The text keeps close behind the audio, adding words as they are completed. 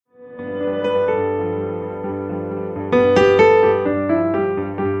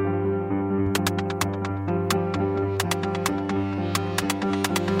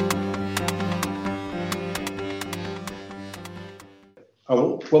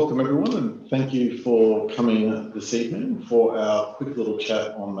welcome everyone, and thank you for coming this evening for our quick little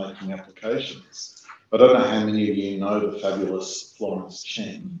chat on making applications. I don't know how many of you know the fabulous Florence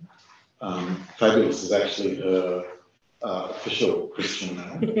Chen. Fabulous is actually her official Christian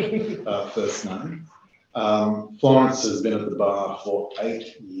name, first name. Florence has been at the bar for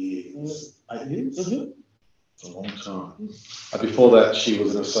 8 years. 8 years? Mm-hmm. It's a long time. Before that, she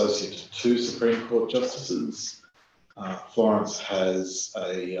was an associate to 2 Supreme Court justices. Florence has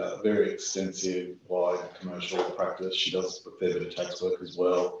a very extensive, wide commercial practice. She does a fair bit of tax work as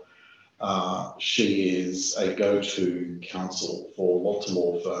well. She is a go-to counsel for lots of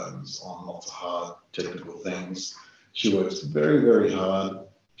law firms on lots of hard technical things. She works very, very hard.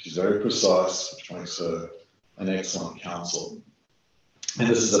 She's very precise, which makes her an excellent counsel. And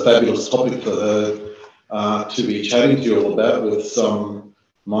this is a fabulous topic for her to be chatting to you all about, with some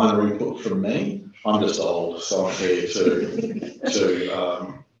minor input from me. I'm just old, so I'm here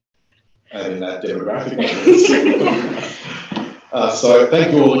to add in that demographic. So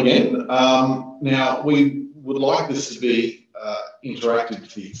thank you all again. Now, we would like this to be interactive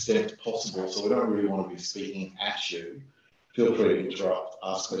to the extent possible, so we don't really want to be speaking at you. Feel free to interrupt,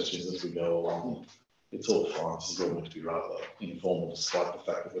 ask questions as we go along. It's all fine. This is all meant to be rather informal, despite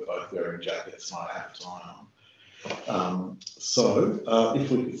the fact that we're both wearing jackets and I have time on. If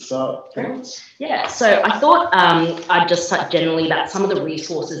we could start. Yeah, so I thought I'd just talk generally about some of the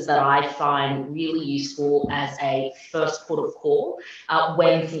resources that I find really useful as a first port of call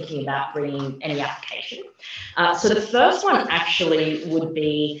when thinking about bringing any application. So the first one actually would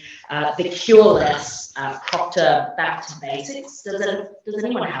be the QLS Proctor Back to Basics. Does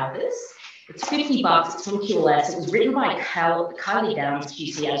anyone have this? It's $50. It's from QLS. It was written by Kylie Downs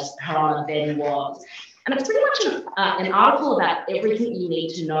QC, as her honour then was. And it's pretty much an article about everything you need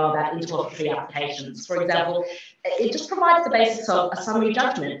to know about interlocutory applications. For example, it just provides the basics of a summary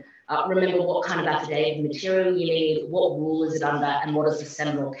judgment. Remember what kind of affidavit material you need, what rule is it under, and what is the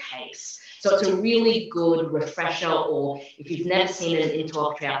seminal case. So it's a really good refresher, or if you've never seen an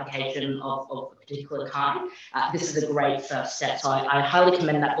interlocutory application of a particular kind, this is a great first step. So I highly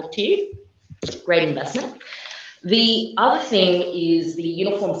commend that book to you. Great investment. The other thing is the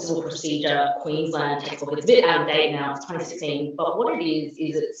Uniform Civil Procedure Queensland textbook. It's a bit out of date now, it's 2016, but what it is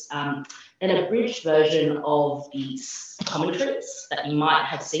it's an abridged version of these commentaries that you might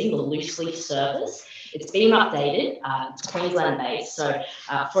have seen, the loose leaf service. It's been updated, it's Queensland based. So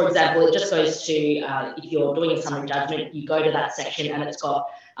for example, it just goes to, if you're doing a summary judgment, you go to that section and it's got,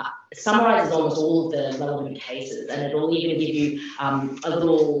 summarises almost all of the relevant cases, and it'll even give you a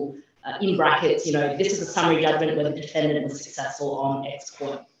little, in brackets, this is a summary judgment where the defendant was successful on X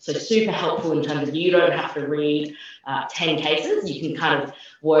point. So super helpful in terms of you don't have to read 10 cases. You can kind of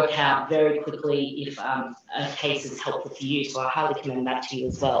work out very quickly if a case is helpful for you. So I highly recommend that to you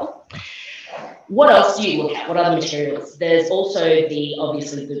as well. What else do you look at? What other materials? There's also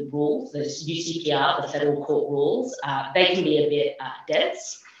obviously the rules. There's UCPR, the federal court rules. They can be a bit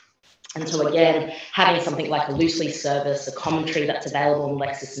dense. And so again, having something like a loose leaf service, a commentary that's available on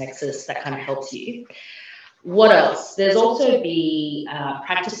LexisNexis, that kind of helps you. What else? There's also the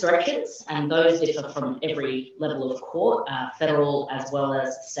practice directions, and those differ from every level of court, federal as well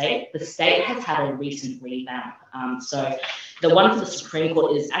as state. The state has had a recent revamp. So the one for the Supreme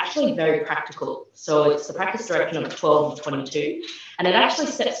Court is actually very practical. So it's the practice direction of 12 of 22, and it actually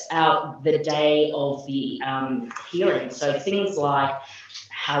sets out the day of the hearing. So things like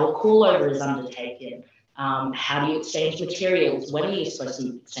how a call-over is undertaken, how do you exchange materials, when are you supposed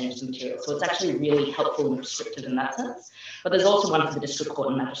to exchange the materials? So it's actually really helpful and prescriptive in that sense. But there's also one for the district court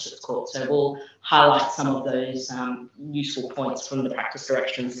and magistrates court. So we'll highlight some of those useful points from the practice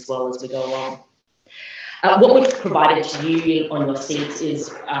directions as well as we go along. What we've provided to you on your seats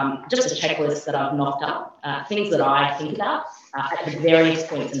is just a checklist that I've knocked up, things that I think about at the various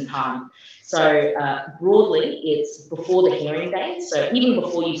points in time. So broadly, it's before the hearing day. So even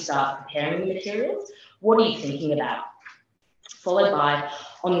before you start preparing the materials, what are you thinking about? Followed by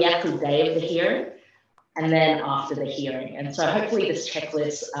on the actual day of the hearing, and then after the hearing. And so hopefully this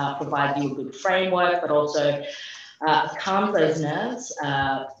checklist provides you a good framework, but also calms those nerves,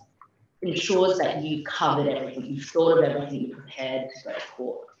 ensures that you've covered everything, you've thought of everything, you're prepared to go to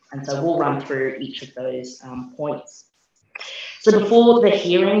court. And so we'll run through each of those points. So before the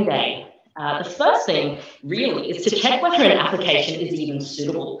hearing day, the first thing really is to check whether an application is even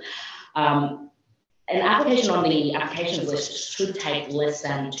suitable. An application on the applications list should take less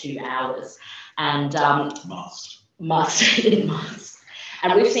than 2 hours, and it must.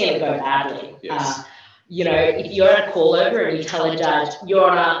 And we've seen it go badly. Yes. if you're at a call over and you tell a judge, Your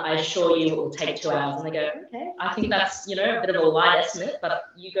Honour, I assure you it will take 2 hours, and they go, okay, I think that's, a bit of a light estimate, but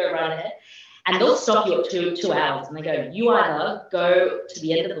you go right ahead. And they'll stop you at 2 hours, and they go, you either go to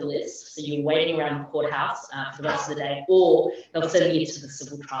the end of the list, so you're waiting around the courthouse for the rest of the day, or they'll send you to the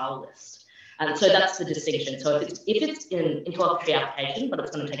civil trial list. And so that's the distinction. So if it's an interlocutory application, but it's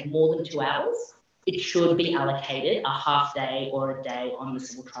going to take more than 2 hours, it should be allocated a half day or a day on the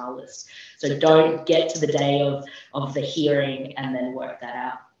civil trial list. So don't get to the day of the hearing and then work that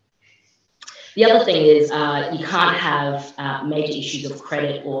out. The other thing is you can't have major issues of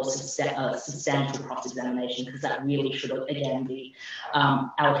credit or substantial cross-examination, because that really should, again, be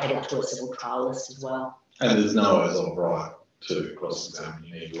allocated to a civil trial list as well. And there's no as of right to cross-examine.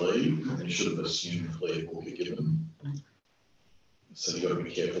 You need leave, and you should have assumed leave will be given. So you've got to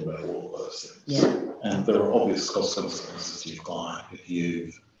be careful about all of those things. Yeah. And there are obvious consequences to your client if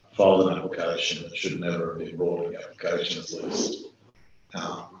you've filed an application that should never have been brought in the applications list.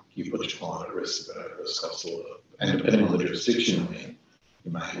 You put your client at risk of an adverse cost order. And depending on the jurisdiction you're in,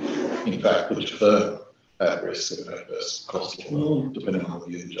 you may, in fact, put your firm at risk of an adverse cost order, depending on the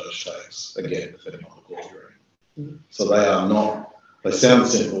view the judge takes, again, depending on the court hearing. So they sound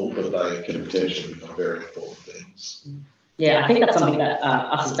simple, but they can potentially become very important things. Yeah, I think that's something that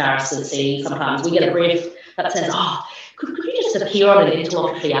us as barristers see sometimes. We get a brief that says, could you just appear on an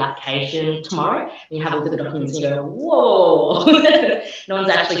interlocutory application tomorrow? And you have a look at the documents and you go, whoa. No one's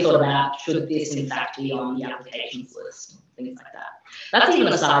actually thought about, should this in fact be on the applications list, things like that. That's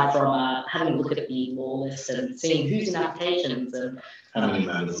even aside from having a look at the law list and seeing who's in applications. And how many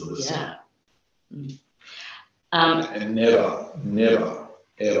matters are listed. Yeah. And never,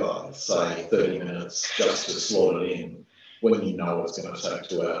 ever say 30 minutes just to slot it in when you know it's going to take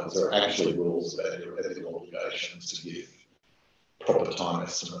 2 hours. There are actually rules about your ethical obligations to give proper time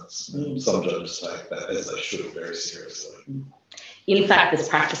estimates. Some judges take that, as they should, very seriously. In fact, this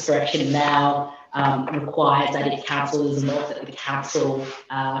practice direction now requires that if counsel is involved, that the counsel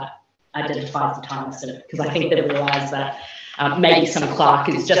identifies the time estimate, because I think they've realised that maybe some clerk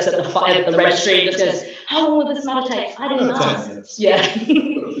is just at the registry and just goes, how long will this matter take? I didn't ask. Yeah.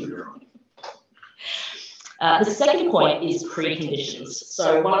 The second point is preconditions.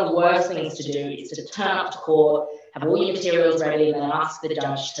 So one of the worst things to do is to turn up to court, have all your materials ready, and then ask the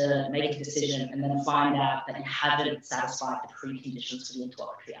judge to make a decision, and then find out that you haven't satisfied the preconditions for the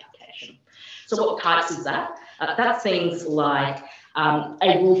interlocutory application. So what types is that? That's things like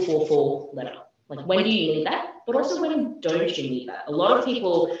a Rule 44 letter. Like, when do you need that? But also, when don't you need that? A lot of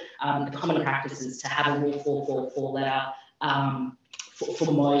people, the common practice is to have a Rule 444 letter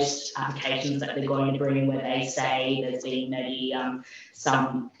for most applications that they're going to bring, where they say there's been maybe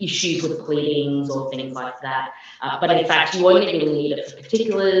some issues with pleadings or things like that. But in fact, you only really need it for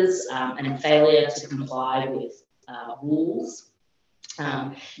particulars and failure to comply with rules.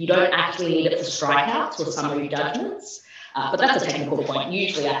 You don't actually need it for strikeouts or summary judgments. But that's a technical point.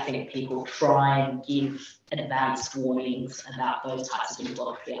 Usually I think people try and give advanced warnings about those types of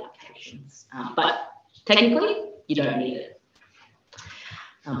interlocutory applications. But technically, you don't need it.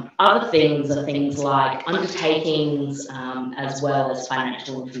 Other things are things like undertakings as well as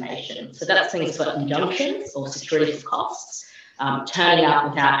financial information. So that's things for injunctions or security for costs, turning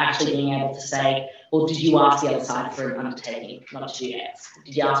up without actually being able to say, well, did you ask the other side for an undertaking, not to do X?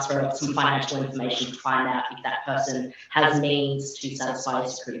 Did you ask for some financial information to find out if that person has means to satisfy a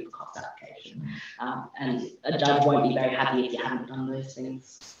security for cost application? And a judge won't be very happy if you haven't done those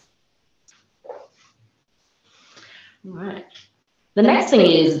things. All right. The next thing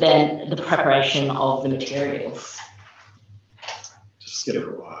is then the preparation of the materials. Just get it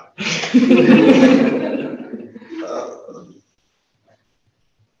right.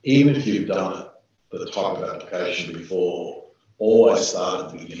 Even if you've done the type of application before, always start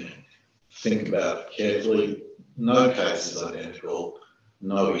at the beginning. Think about it carefully. No case is identical.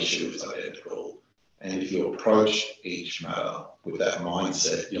 No issue is identical. And if you approach each matter with that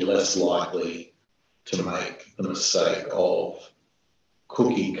mindset, you're less likely to make the mistake of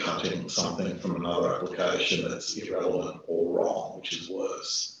cookie cutting something from another application that's irrelevant or wrong, which is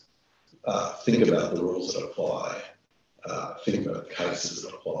worse. Think about the rules that apply. Think about the cases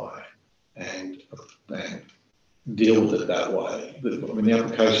that apply, and deal with it that way. When the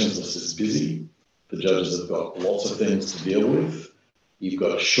applications list is busy, the judges have got lots of things to deal with. You've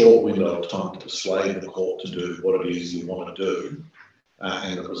got a short window of time to persuade the court to do what it is you want to do,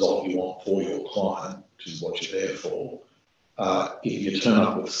 and the result you want for your client, which is what you're there for. If you turn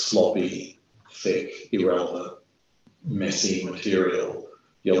up with sloppy, thick, irrelevant, messy material,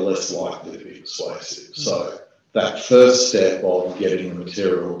 you're less likely to be persuasive. So that first step of getting the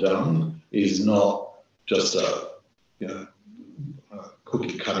material done is not just a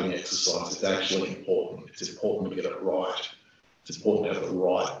cookie cutting exercise. It's actually important. It's important to get it right. It's important to have the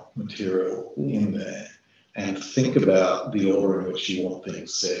right material in there and think about the order in which you want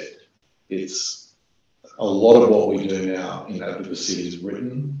things said. It's a lot of what we do now in advocacy is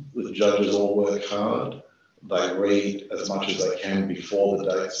written. The judges all work hard. They read as much as they can before the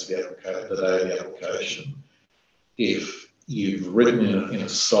day of the application. If you've written in a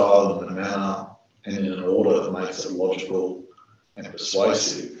style and a manner and in an order that makes it logical and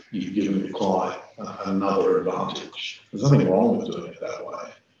persuasive, you've given the client another advantage. There's nothing wrong with doing it that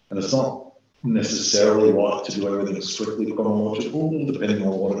way. And it's not necessarily right to do everything strictly chronological, depending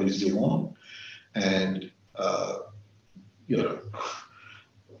on what it is you want. And,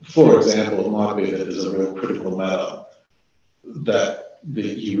 for example, it might be that there's a real critical matter that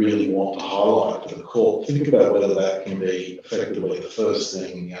you really want to highlight to the court. Think about whether that can be effectively the first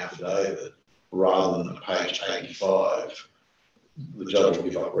thing in the affidavit rather than at page 85. The judge will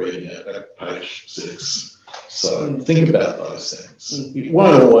give up reading it at page 6. So think about those things. It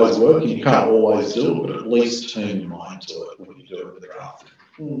won't always work, you can't always do it, but at least turn your mind to it when you do it with the draft.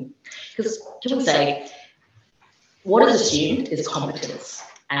 Because people say, what is assumed is competence,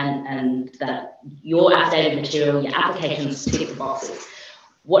 and that your affidavit material, your applications tick the boxes.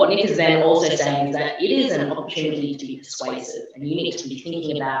 What Nick is then also saying is that it is an opportunity to be persuasive, and you need to be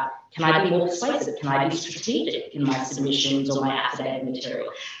thinking about, can I be more persuasive? Can I be strategic in my submissions or my affidavit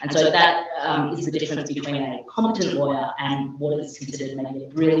material? And so that is the difference between a competent lawyer and what is considered maybe a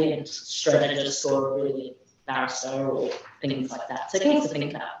brilliant strategist or a brilliant barrister or things like that. So things to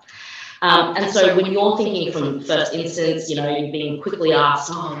think about. And so when you're thinking from first instance, you're being quickly asked,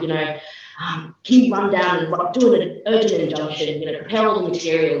 can you run down and do an urgent injunction, prepare all the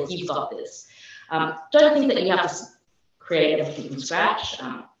materials, you've got this. Don't think that you have to create everything from scratch.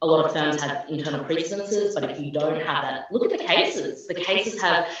 A lot of firms have internal precedences, but if you don't have that, look at the cases. The cases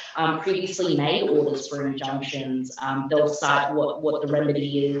have previously made orders for injunctions. They'll cite what the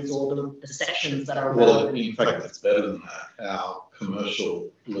remedy is or the sections that are relevant. Well, in fact, it's better than that. Our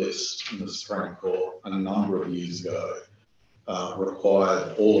commercial list in the Supreme Court a number of years ago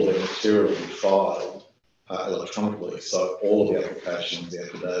required all of their material to be filed electronically. So all of the applications, the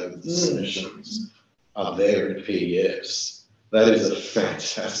affidavits, the submissions are there in PDFs. That is a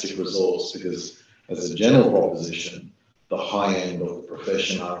fantastic resource because, as a general proposition, the high end of the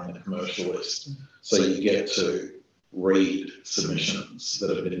profession are in the commercial list. So you get to read submissions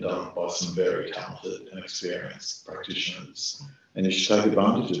that have been done by some very talented and experienced practitioners. And you should take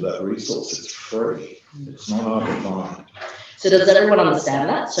advantage of that resource. It's free. It's not hard to find. So does everyone understand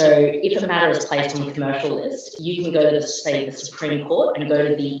that? So if a matter is placed on the commercial list, you can go to, say, the Supreme Court and go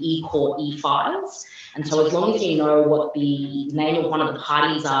to the e-court e-files. And so as long as you know what the name of one of the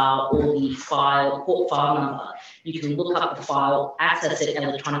parties are or the court file number, you can look up the file, access it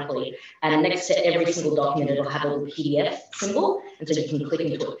electronically, and next to every single document, it'll have a little PDF symbol, and so you can click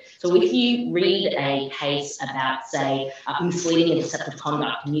into it. So if you read a case about, say, misleading and deceptive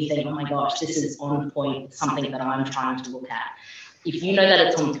conduct, and you think, oh my gosh, this is on point, it's something that I'm trying to look at. If you know that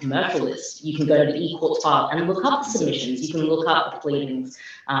it's on the commercial list, you can go to the e-court file and look up the submissions, you can look up the pleadings,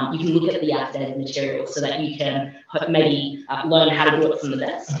 you can look at the affidavit material so that you can maybe learn how to do it from the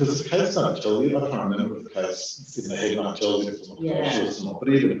best. Because the case don't tell you, I can't remember if the case in the head don't tell you if it's on the commercial list or not, but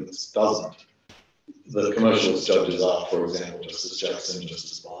even if it doesn't, the commercial list judges are, for example, Justice Jackson,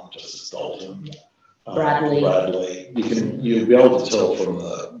 Justice Bond, Justice Dalton, Bradley. You'll be able to tell from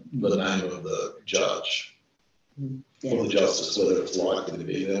the name of the judge. Yeah. Or the justice, whether it's likely to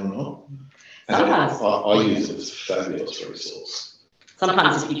be there or not. And I use it as a fabulous resource.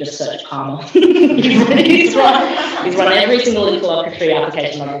 Sometimes if you just search Carmel, he's run every single interlocutory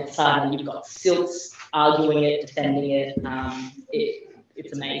application on the side, and you've got Silks arguing it, defending it.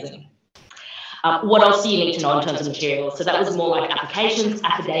 It's amazing. What else do you need to know in terms of material? So that was more like applications,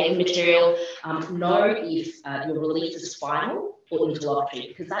 affidavit material. Know if your release is final or interlocutory,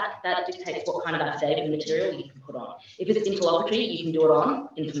 because that dictates what kind of affidavit material you can put on. If it's interlocutory, you can do it on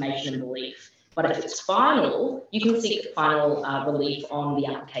information and belief. But if it's final, you can seek final relief on the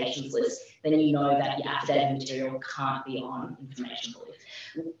applications list. Then you know that your affidavit material can't be on information belief.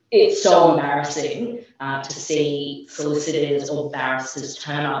 It's so embarrassing to see solicitors or barristers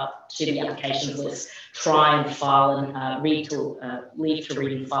turn up to the applications list, try and file and leave to read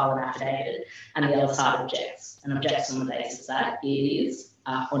and file an affidavit, and the other side objects on the basis that it is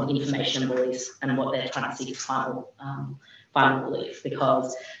on information and beliefs, and what they're trying to seek is final relief,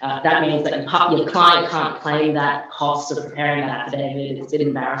 because that means that your client can't claim that cost of preparing that affidavit. It's a bit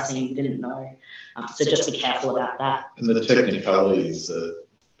embarrassing, you didn't know. So just be careful about that. And the technicalities that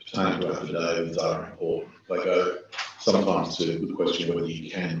pertaining to affidavits are important. They go sometimes to the question whether you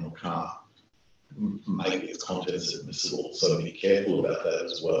can or can't make its contents admissible. So be careful about that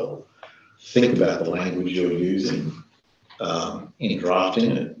as well. Think about the language you're using in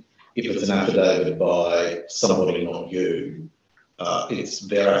drafting it. If it's an affidavit by somebody, not you, it's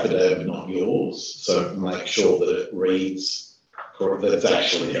their affidavit, not yours. So make sure that it reads correctly, that it's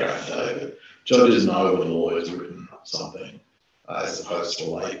actually their affidavit. Judges know when a lawyer's written something as opposed to a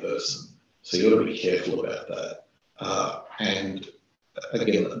lay person. So you've got to be careful about that. And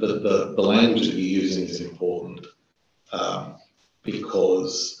again, the language that you're using is important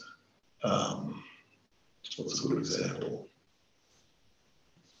because what's a good example?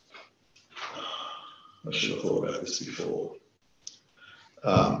 I should have thought about this before.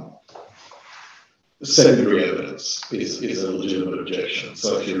 Secondary evidence is a legitimate objection.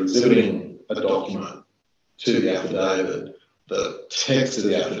 So if you're exhibiting a document to the affidavit, the text of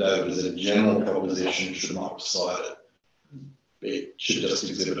the affidavit is a general proposition, should not recite it. It should just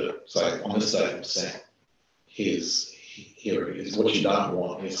exhibit it. Say, on this date of consent, here it is. What you don't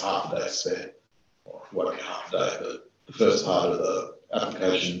want is half a day spent, or won't be half a day, but the first part of the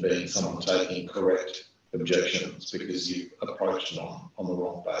application being someone taking correct objections because you approached it on the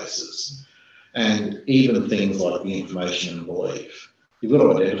wrong basis. And even things like the information and belief, you've got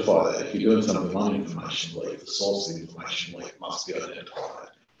to identify that. If you're doing something on information belief, the source of the information belief must be identified,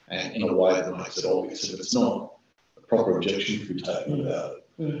 and in a way that makes it obvious. If it's not, a proper objection could be taken about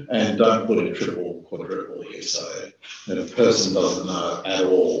it. And don't put in triple, quadruple hearsay. And if a person doesn't know at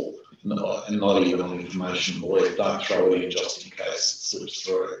all, and not even on information belief, don't throw it in just in case it slips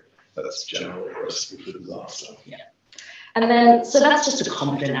through. That's generally a recipe for disaster. Yeah. And then, so that's just a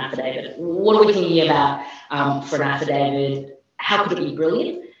competent affidavit. What are we thinking about for an affidavit? How could it be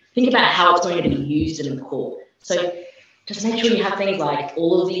brilliant? Think about how it's going to be used in the court. So just make sure you have things like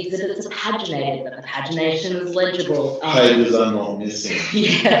all of the exhibits are paginated, that the pagination is legible. Pages are not missing.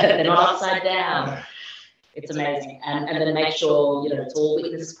 Yeah, they're not upside down. It's amazing. And then make sure, it's all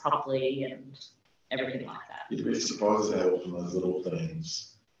witnessed properly and everything like that. You'd be surprised how often those little things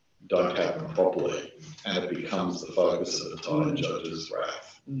don't happen properly, and it becomes the focus of the time judge's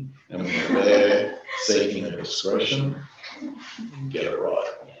wrath. And when you're there seeking a discretion, get it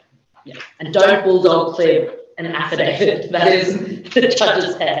right. Yeah. And don't bulldog clip an affidavit. That is the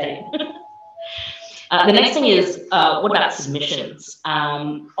judge's headache. The next thing is, what about submissions?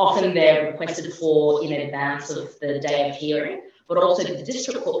 Often they're requested for in advance of the day of hearing, but also the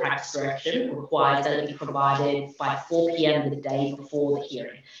district court practice direction requires that it be provided by 4 p.m. the day before the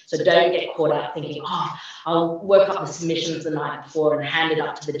hearing. So don't get caught up thinking, I'll work up the submissions the night before and hand it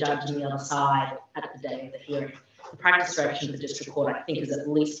up to the judge on the other side at the day of the hearing. The practice direction of the district court, I think, is at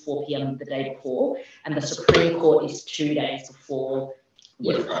least 4 p.m. the day before, and the Supreme Court is 2 days before.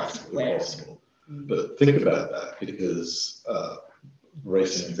 Where possible. But think about that, because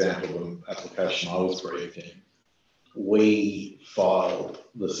recent example of an application I was briefed in, we filed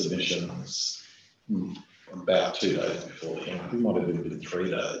the submissions about 2 days before the hearing. I think it might have been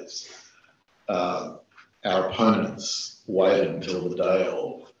 3 days. Our opponents waited until the day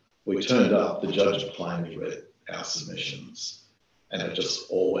of. We turned up, the judge plainly read our submissions, and it just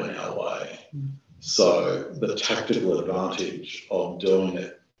all went our way. So the tactical advantage of doing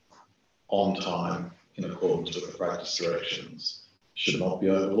it on time in accordance with the practice directions should not be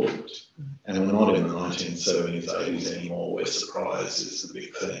overlooked. And we're not in the 1970s, 80s anymore, where surprise is the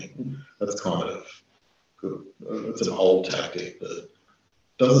big thing. That's kind of good. It's an old tactic that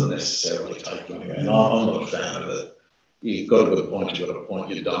doesn't necessarily take you anywhere. And I'm not a fan of it. You've got a good point, you've got a point,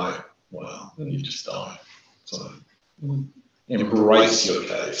 you don't. Well, you just don't. So embrace your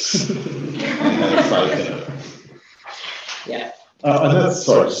case and have faith in it. Yeah. And that's,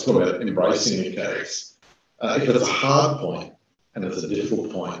 sorry, just talking about embracing your case. If it's a hard point and it's a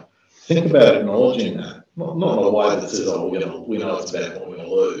difficult point, think about acknowledging that. Not in a way that says, we know it's bad, but we're going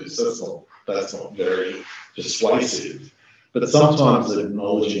to lose. That's not very persuasive. But sometimes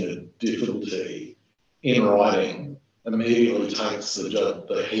acknowledging a difficulty in writing immediately takes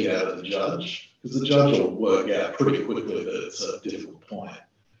the heat out of the judge, because the judge will work out pretty quickly that it's a difficult point.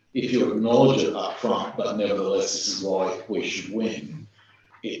 If you acknowledge it up front, but nevertheless, this is why we should win,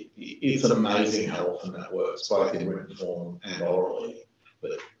 it's amazing how often that works, both in written form and orally.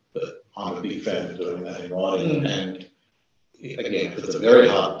 But I'm a big fan of doing that in writing. And again, if it's a very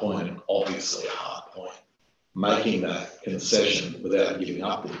hard point, and obviously a hard point, making that concession without giving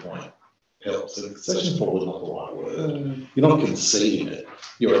up the point helps. And concession is probably not the right word. You're not conceding it,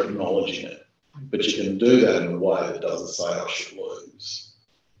 you're acknowledging it. But you can do that in a way that doesn't say I should lose.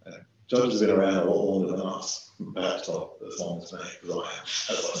 Judges have been around a lot longer than us, perhaps not as long as me, because I am,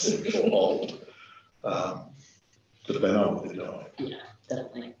 as I said before, old. But they know what they're doing. Yeah,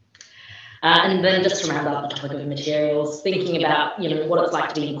 definitely. And then just to round up the topic of materials, thinking about, what it's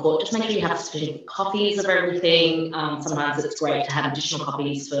like to be in court, just make sure you have sufficient copies of everything. Sometimes it's great to have additional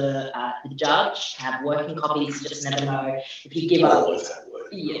copies for the judge, to have working copies. You just never know if you give up. Always have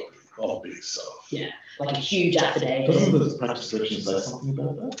working copies. All big stuff. Yeah, like a huge affidavit. Doesn't the practice section say something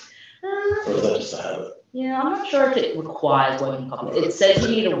about that? Or is that just a habit? Yeah, I'm not sure if it requires working copies. It says you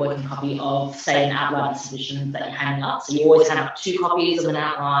need a working copy of, say, an outline submission that you're hanging up. So you always hang up 2 copies of an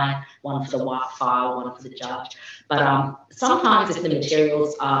outline, one for the white file, one for the judge. But sometimes if the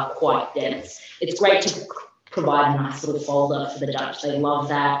materials are quite dense, it's great to provide a nice little folder for the judge. They love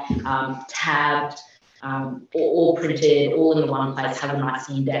that, tabbed, all printed, all in the one place, have a nice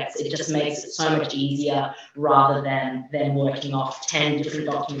index. It just makes it so much easier rather than working off 10 different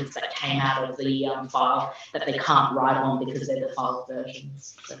documents that came out of the file that they can't write on because they're the file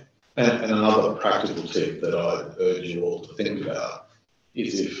versions. So. And another practical tip that I urge you all to think about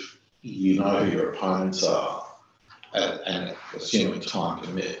is if you know who your opponents are, and assuming time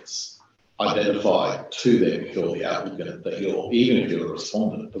permits, identify to them if you're the applicant that even if you're a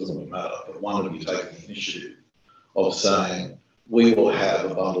respondent, it doesn't really matter, but one of you taking the initiative of saying, we will have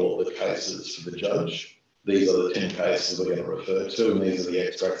a bundle of the cases for the judge. These are the 10 cases we're going to refer to, and these are the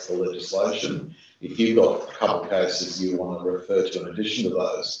extracts of the legislation. If you've got a couple of cases you want to refer to in addition to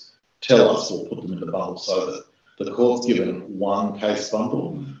those, tell us, we'll put them in the bundle so that the court's given one case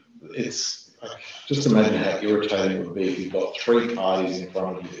bundle. It's just imagine how irritating it would be if you've got 3 parties in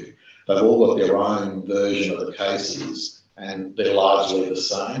front of you. They've all got their own version of the cases and they're largely the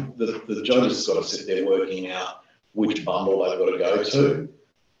same. The judge has got to sit there working out which bundle they've got to go to.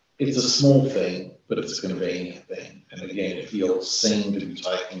 It's a small thing, but it's going to be anything. And again, if you're seen to be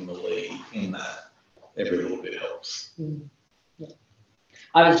taking the lead in that, every little bit helps. Yeah.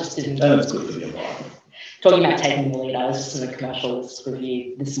 I was just in... And it's good for the environment. Talking about taking the lead, I was just in a commercials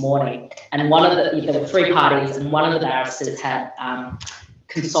review this morning, and there were 3 parties, and one of the barristers had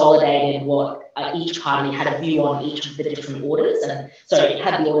consolidated what each party had a view on each of the different orders, and so it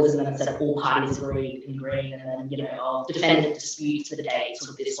had the orders and then it said all parties agreed in green, and then defendant disputes the dates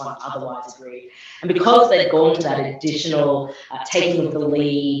of this one otherwise agreed. And because they'd gone to that additional taking of the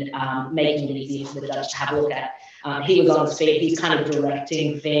lead, making it easier for the judge to have a look at, he was on his feet, he's kind of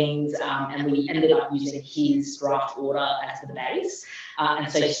directing things, and we ended up using his draft order as the base. And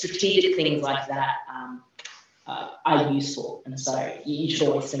so strategic things like that are useful. And so you should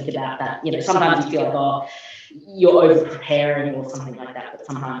always think about that. Sometimes you feel like, you're over preparing or something like that, but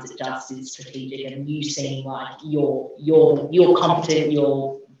sometimes it just is strategic and you seem like you're competent,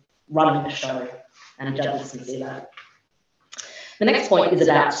 you're running the show, and judges can see that. The next point is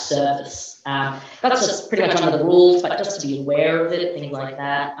about service. That's just pretty much under the rules, but just to be aware of it, things like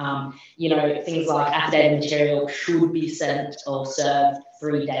that. Things like affidavit material should be sent or served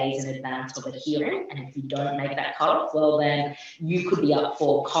 3 days in advance of a hearing. And if you don't make that cutoff, well, then you could be up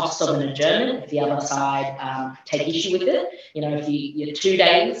for costs of an adjournment if the other side take issue with it. If you're 2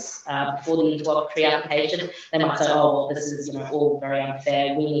 days before the interlocutory application, they might say, this is all very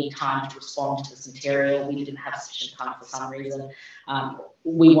unfair. We need time to respond to this material. We didn't have sufficient time for some reason.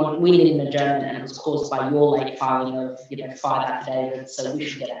 We need an adjournment, and it was caused by your late filing of 5 affidavits, so we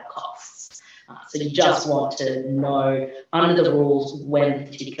should get our costs. So you just want to know under the rules when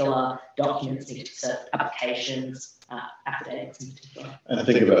particular documents need to be served, applications, affidavits in particular. And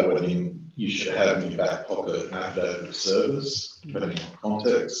think about whether you should have in your back pocket an affidavit of service, depending on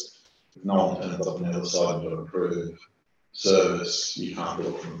context. If no one turns up on the other side to approve service, you can't do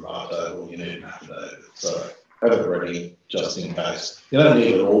it from the bar table, you need an affidavit. So have it ready just in case. You don't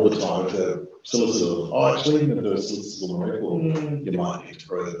need it all the time. If the solicitor, actually, you're going to do a solicitor's on the record, you might need to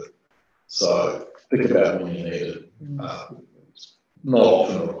prove it. So think about when you need it. Not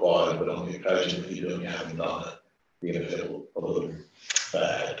often required, but on the occasion if you're doing, you haven't done it, you're going to feel a little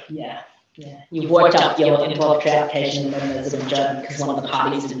bad. Yeah. You've worked up your interlocutory application and then there's an adjournment because one of the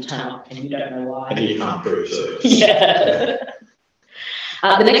parties didn't turn up and you don't know why. And you can't prove service. Yeah.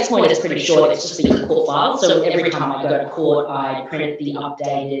 The next point is pretty short. It's just the e-court file. So every time I go to court, I print the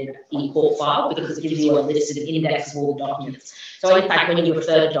updated e-court file because it gives you a list of index of all the documents. So in fact, when you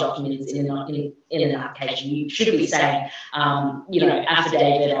refer to documents in an application, you should be saying,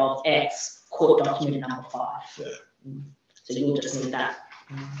 affidavit of X, court document number 5. Yeah. So you'll just need that.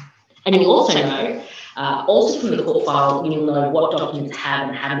 And you'll also know, also from the court file, you'll know what documents have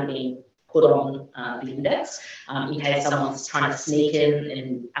and haven't been put on the index in case someone's trying to sneak in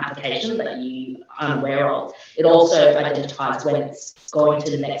an application that you are unaware of. It also identifies when it's going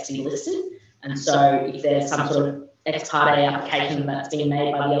to next be listed. And so if there's some sort of ex parte application that's being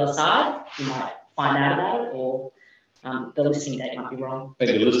made by the other side, you might find out about it, or the listing date might be wrong. And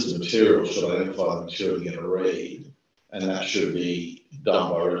your list of material should identify the material you're going to read, and that should be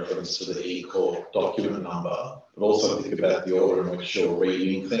done by reference to the eCourt document number, but also think about the order in which you're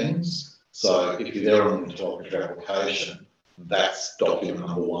reading things. So if you're there on the interlocutory application, that's document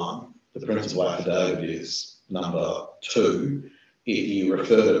number 1. The principal affidavit is number 2. If you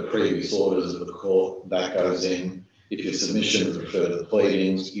refer to previous orders of the court, that goes in. If your submissions refer to the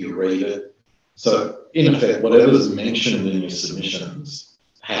pleadings, you read it. So in effect, whatever's mentioned in your submissions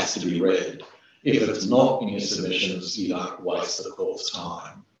has to be read. If it's not in your submissions, you don't waste the court's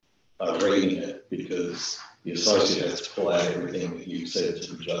time reading it, because the associate has to pull out everything that you've said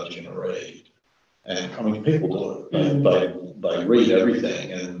to the judge you're going to read. And I mean, people do it. They read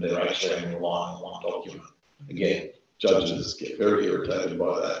everything and they're actually only relying on one document. Again, judges get very irritated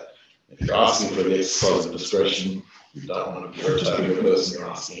by that. If you're asking for the exercise of discretion, you don't want to be irritated with the person you're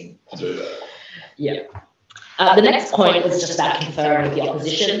asking to do that. Yeah. The next point was just about conferring with the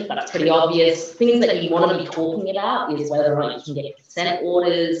opposition. That's pretty obvious. Things that you want to be talking about is whether or not you can get consent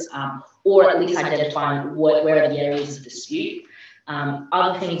orders, or at least identifying where are the areas of dispute.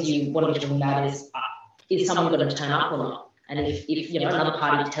 Other things you want to be talking about is someone going to turn up or not? And if another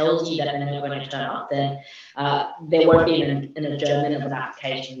party tells you that they're not going to turn up, then there won't be an adjournment of an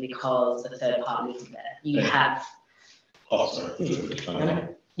application because the third party isn't there. You have... Oh, sorry.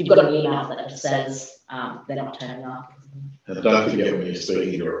 You've got an email that just says they're not turning up. And don't forget, when you're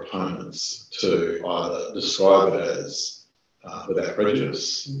speaking to your opponents, to either describe it as without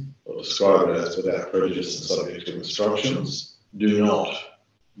prejudice, or describe it as without prejudice and subject to instructions. Do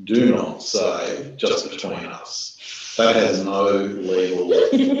not say just between us. That has no legal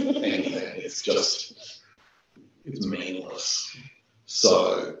anything. It's meaningless.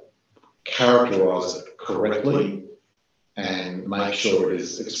 So characterise it correctly and make sure it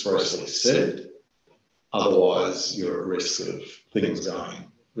is expressly said. Otherwise, you're at risk of things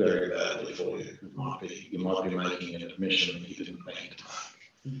going very badly for you. You might be making an admission that you didn't mean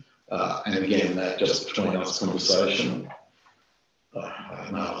to make. And again, that just between us conversation, I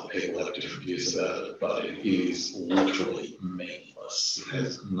know other people have different views about it, but it is literally meaningless. It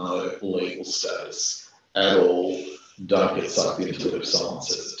has no legal status at all. Don't get sucked into it if someone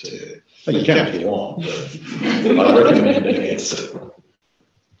says it to you. Well, you can if you want, but I recommend against it.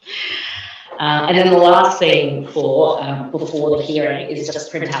 And then the last thing for before the hearing is just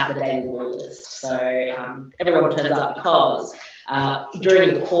print out the daily law list. So everyone turns up because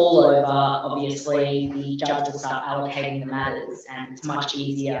during the call over, obviously the judge will start allocating the matters, and it's much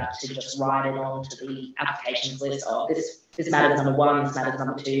easier to just write it onto the applications list. Oh, this matter is number 1, this matter is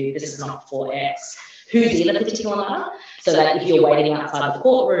number 2, this is number 4X. Who's in a particular matter, so that if you're waiting outside the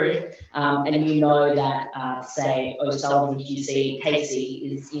courtroom and you know that, say, O'Sullivan QC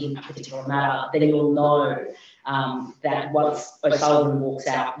Casey is in a particular matter, then you'll know that once O'Sullivan walks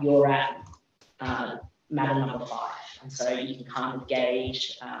out, you're at matter number 5. And so you can kind of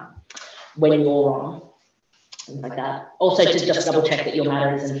gauge when you're on, things like that. Also, to just double check that your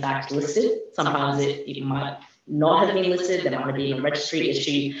matter is in fact listed. Sometimes it might not have been listed, there might have been a registry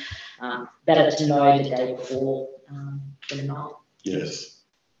issue. Better to know the day before than not. Yes.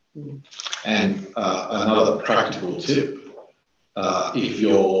 And another practical tip, if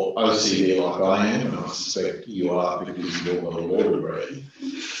you're OCD like I am, and I suspect you are because you've got a law degree,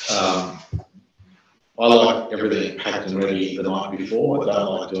 I like everything packed and ready the night before. I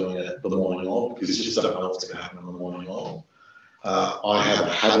don't like doing it the morning of, because you just don't know what's going to happen on the morning of. I have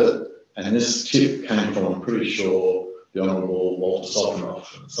a habit, and this tip came from, I'm pretty sure, the Honourable Walter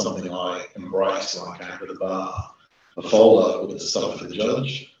Sofronoff, something I embraced when I came to the bar. A folder with the stuff for the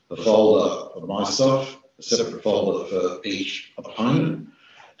judge, a folder for my stuff, a separate folder for each opponent,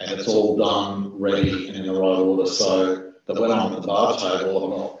 and it's all done, ready, and in the right order, so that when I'm at the bar table,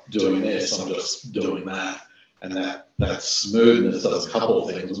 I'm not doing this, I'm just doing that. And that smoothness does a couple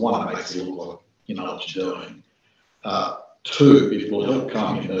of things. One, it makes it look like you know what you're doing. 2, it will help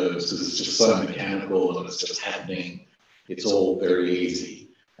calm your nerves, because it's just so mechanical and it's just happening. It's all very easy,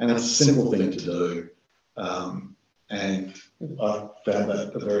 and it's a simple thing to do, and I found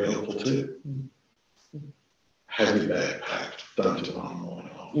that very helpful too. Have your bag packed, don't do it on the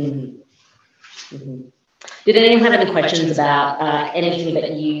morning of. Did anyone have any questions about anything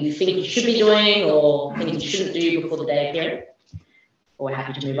that you think you should be doing or think you shouldn't do before the day of hearing? Or we're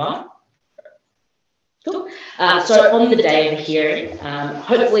happy to move on? Cool. So on the day of the hearing,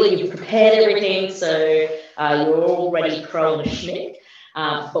 hopefully you've prepared everything, so you're all ready, pro and schmick.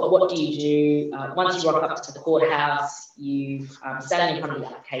 But what do you do once you rock up to the courthouse? You've standing in front of the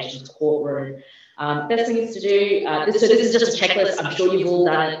applications courtroom. Best things to do. So this is just a checklist. I'm sure you've all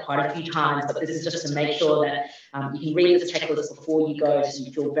done it quite a few times, but this is just to make sure that you can read this checklist before you go, so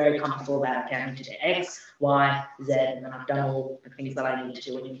you feel very comfortable about it. Okay, I need to do X, Y, Z, and then I've done all the things that I need to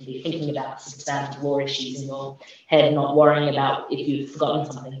do, and you can be thinking about substantive law issues in your head, not worrying about if you've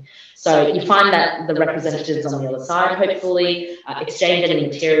forgotten something. So you find that the representatives on the other side, hopefully, exchange any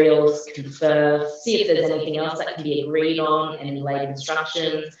materials, confer, see if there's anything else that can be agreed on, any late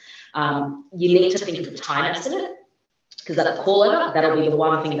instructions. You need to think of the time estimate, because at the call over, that'll be the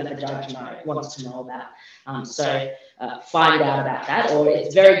one thing that the judge wants to know about. Find out about that, or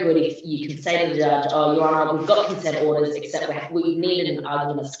it's very good if you can say to the judge, oh, Your Honour, we've got consent orders, except we needed an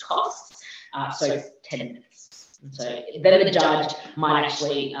argument's costs, so 10 minutes. And so then the judge might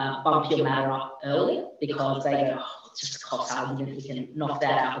actually bump your matter up earlier, because they go, oh, it's just a cost argument, we can knock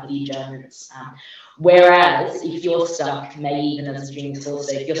that out with the adjournments. Whereas if you're stuck, maybe even as a junior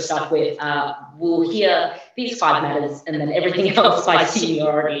solicitor, if you're stuck with, we'll hear these 5 matters and then everything else by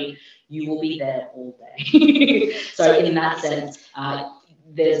seniority, you will be there all day. So in that sense,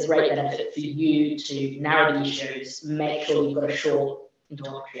 there's great benefit for you to narrow the issues, make sure you've got a short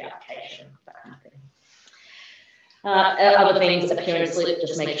interlocutory application, that kind of thing. Other things, appearance slip,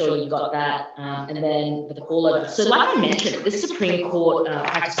 just make sure you've got that, and then the call over. So like I mentioned, this Supreme Court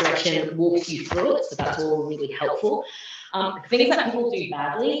practice direction walks you through it, so that's all really helpful. Things that people do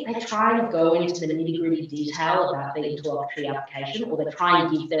badly, they try and go into the nitty-gritty detail about the interlocutory application, or they try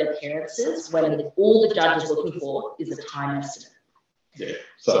and give their appearances when all the judge is looking for is a time estimate. Yeah,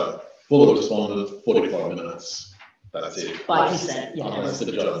 so full respondent, 45 minutes, that's it. By consent, yeah. Unless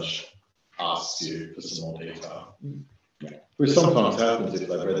the judge asks you for some more detail. Yeah. Which sometimes happens if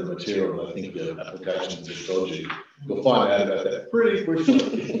they've read the material and they think your application is dodgy. You'll find out about that pretty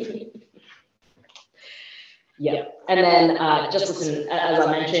quickly. Yeah, and then just listen, as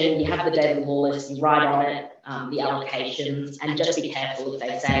I mentioned, you have the date of the law list, you write on it, the allocations, and just be careful if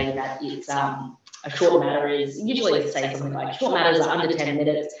they say that it's a short matter is, usually say something like short matters are under 10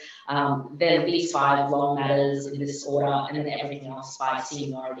 minutes, then these 5 long matters in this order, and then everything else by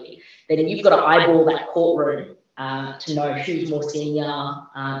seniority. Then you've got to eyeball that courtroom to know who's more senior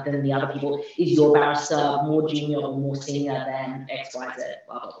than the other people. Is your barrister more junior or more senior than X, Y, Z,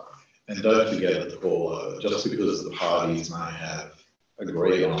 blah, blah, blah. And don't forget at the call over, just because the parties may have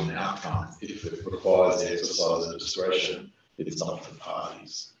agreed on an outcome, if it requires the exercise of discretion, it's not for the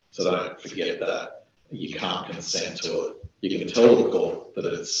parties. So don't forget that you can't consent to it. You can tell the court that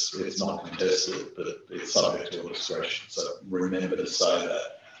it's not contested, but it's subject to discretion. So remember to say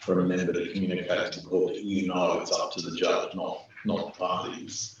that. Remember to communicate to the court that you know it's up to the judge, not the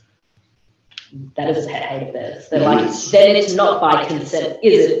parties. That is a pet hate of theirs. They're like, then it's not by consent,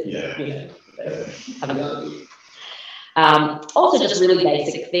 is it? Yeah. Also, just really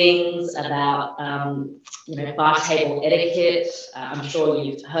basic things about, bar table etiquette. I'm sure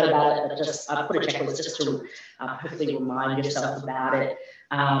you've heard about it, but just I've put a checklist just to hopefully remind yourself about it.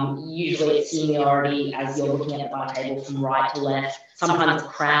 Usually it's seniority as you're looking at the bar table from right to left. Sometimes the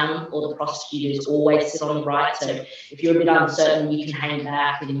Crown or the prosecutors always sit on the right. So if you're a bit uncertain, you can hang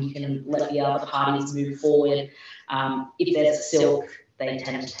back and you can let the other parties move forward. If there's a silk, they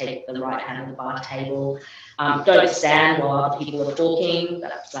tend to take the right hand of the bar table. Don't stand while other people are talking.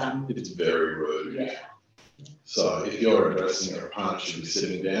 That's it's very rude. Yeah. So if you're addressing your opponent, should be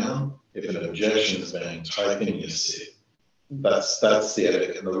sitting down. If an objection is being taken, you sit. That's the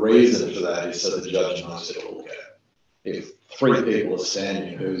etiquette. And the reason for that is so the judge knows who to look at. If 3 people are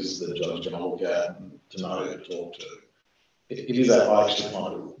standing, who's the judge going to look at and to know who to talk to? It is that I actually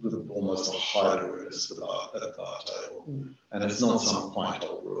find it almost a higher risk at the bar table. And it's not some quaint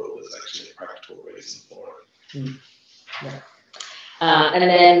old rule, there's actually a practical reason for it. Yeah. And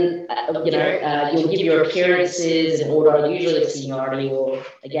then, you'll give your appearances in order, usually of seniority or,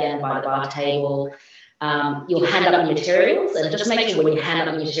 again, by the bar table. You'll hand up your materials, and just make sure when you hand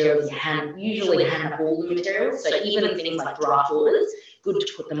up your materials, you usually hand up all the materials. So even things like draft orders, good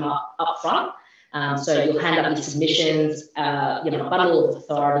to put them up front. So you'll hand up your submissions, a bundle of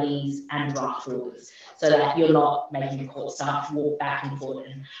authorities and draft orders, so that you're not making the court staff walk back and forth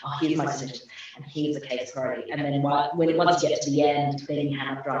and, here's my submission and here's the case authority. And then once you get to the end, then you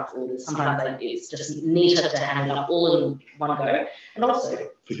hand up draft orders. Sometimes it's just neater to hand it up all in one go. And also,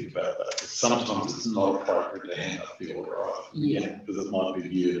 think about that. Sometimes it's not appropriate to hand up the order either, because it might be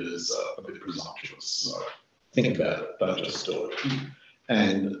viewed as a bit presumptuous. So think about it. Don't just do it.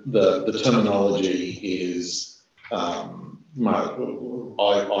 And the terminology is I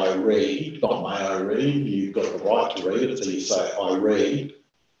read, not may I read. You've got the right to read it, so you say I read.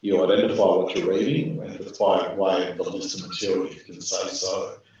 You identify what you're reading, and if it's by way of the list of material, you can say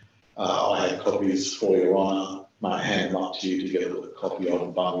so. I have copies for Your Honour. May I hand them up to you together with a copy of a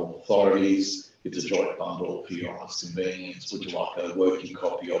bundle of authorities? It's a joint bundle for Your Honour's convenience. Would you like a working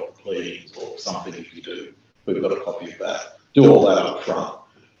copy of the pleadings or something if you do? We've got a copy of that. Do all that up front,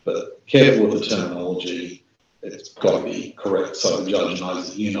 but careful with the terminology. It's got to be correct so the judge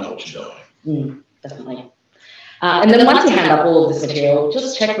knows that you know what you're doing. Definitely. And then once you hand up all of this material,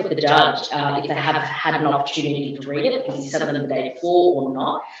 just check with the judge if they have had an opportunity to read it, because you sent them the day before or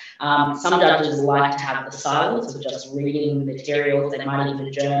not. Some judges like to have the silence of just reading the materials. They might even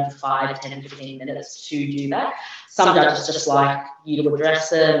adjourn for 5, 10, 15 minutes to do that. Some judges just like you to address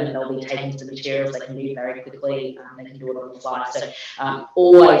them, and they'll be taking to the materials. They can do very quickly. They can do it on the fly. So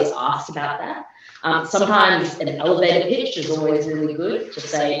always ask about that. Sometimes an elevator pitch is always really good. To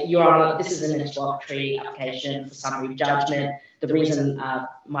say, Your Honour, this is an interlocutory application for summary judgment. The reason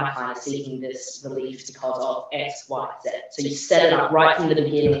my client is seeking this relief is because of X, Y, Z. So you set it up right from the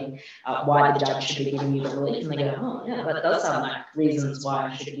beginning why the judge should be giving you the relief, and they go, oh yeah, that does sound like reasons why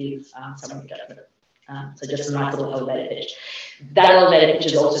I should give summary judgment. So just a nice little elevator pitch. That elevator pitch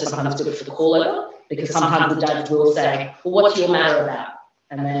is also sometimes good for the call over, because sometimes the judge will say, well, what's your matter about?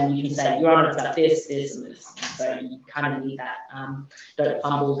 And then you can say, Your Honour, it's about this, this, and this. So you kind of need that. Don't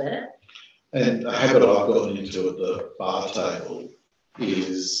fumble there. And a habit I've gotten into at the bar table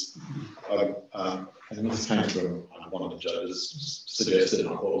is, and this came from one of the judges suggested, and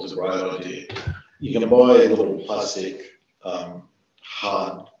I thought it was a great idea. You can buy little plastic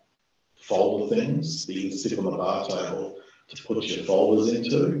hard folder things that you can stick on the bar table to put your folders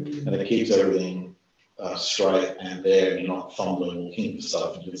into, and it keeps everything straight and there, and you're not fumbling looking for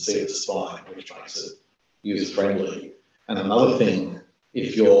stuff, and you can see it's fine, which makes it user friendly. And another thing,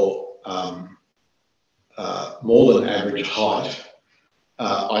 if you're more than average height,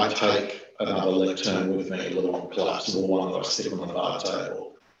 I take another lectern with me, a little collapsible one that I stick on the bar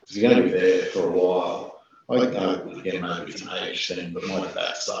table. Because you're going to be there for a while. Again, maybe it's an age thing, but my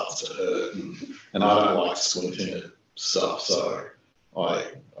back starts to hurt, and I don't like squinting at stuff, so I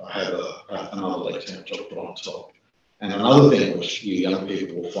have another lectern which I'll put on top. And another thing which you young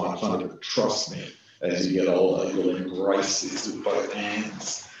people will find funny, but trust me, as you get older, you'll embrace this with both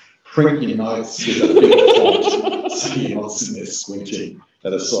hands. Print your notes with a big font so you're not sitting there squinting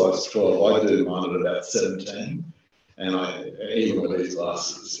at a size 12. I do mine at about 17, and even with these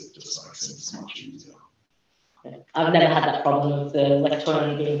glasses, it just makes sense much easier. I've never had that problem with the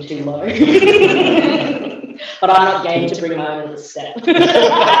lectern being too low. But I'm not game to bring my own step. I've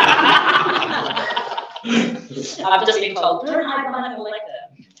just been told, don't hide behind the lectern.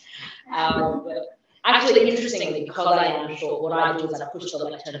 But actually, interestingly, because I am short, what I do is I push the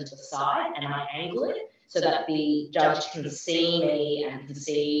lectern to the side and I angle it so that the judge can see me and can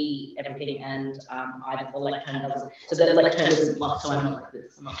see everything, and either the lectern doesn't. So the lectern isn't blocked, so I'm not like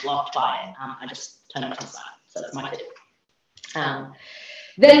this. I'm not blocked by it. I just turn it to the side. So that's my tip.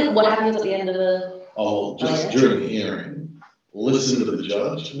 Then what happens at the end of the... During the hearing, listen to the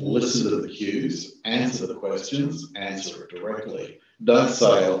judge, listen to the cues, answer the questions, answer it directly. Don't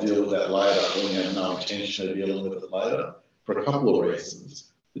say, I'll deal with that later, when you have no intention of dealing with it later, for a couple of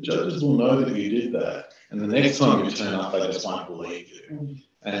reasons. The judges will know that you did that, and the next time you turn up, they just won't believe you.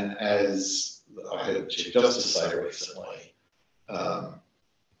 And as I heard the Chief Justice say recently, I'm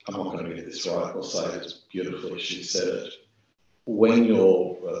not going to get this right, I'll say it beautifully, she said it. When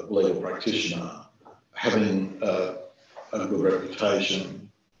you're a legal practitioner, having a good reputation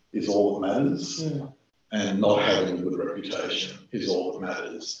is all that matters, and not having a good reputation is all that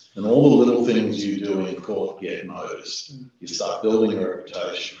matters. And all the little things you do in court get noticed. You start building a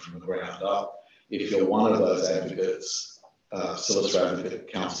reputation from the ground up. If you're one of those advocates, solicitor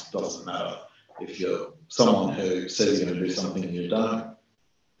advocate, counsel, doesn't matter. If you're someone who says you're going to do something and you don't,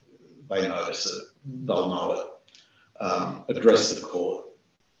 they notice it, they'll know it. Address the court,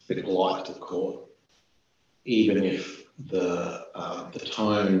 be polite to the court, even if the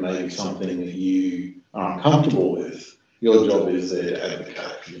tone may be something that you are uncomfortable with. Your job is there to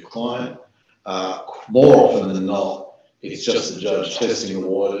advocate for your client. More often than not, it's just the judge testing the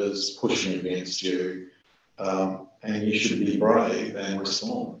waters, pushing against you, and you should be brave and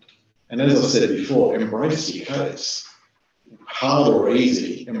respond. And as I said before, embrace your case. Hard or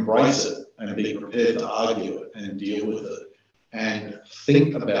easy, embrace it and be prepared to argue it and deal with it. And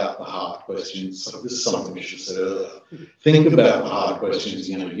think about the hard questions. So this is something we should have said earlier. Think about the hard questions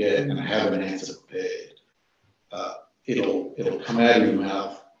you're going to get and have an answer prepared. it'll come out of your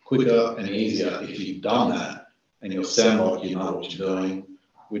mouth quicker and easier if you've done that, and you'll sound like you know what you're doing,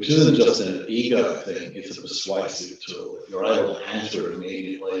 which isn't just an ego thing, it's a persuasive tool. If you're able to answer it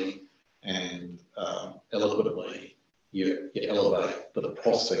immediately and eloquently, you elevate the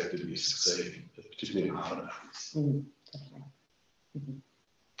prospect of you succeeding, particularly in hard matters.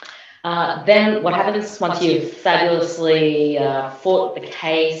 Then what happens once you've fabulously fought the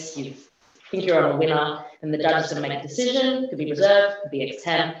case, you think you're on a winner, then the judge is going to make a decision, could be reserved, could be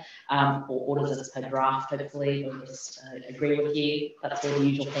ex-temp, or orders as per draft, hopefully, they'll just agree with you. That's all the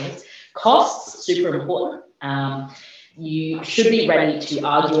usual things. Costs, super important. You should be ready to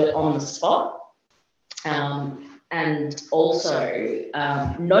argue it on the spot. And also,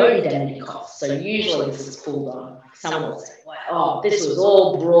 no indemnity costs. So usually this is pulled on. Someone will say, well, oh, this was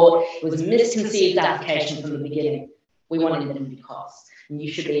all brought, it was a misconceived application from the beginning. We want indemnity costs. And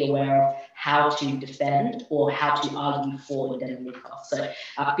you should be aware of how to defend or how to argue for indemnity costs. So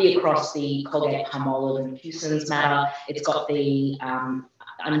be across the Colgate, Palmolive and Hewson's matter. It's got the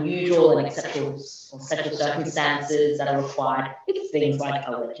unusual and exceptional special circumstances that are required. It's things like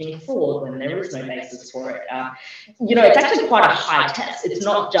alleging fraud when there is no basis for it. It's actually quite a high test. It's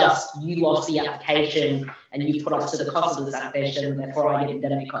not just you lost the application and you put us to the cost of this application and therefore I get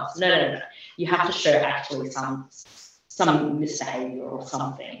indemnity costs. No. You have to show actually some misbehavior or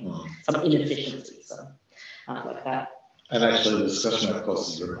something, some inefficiency, like that. And actually the discussion about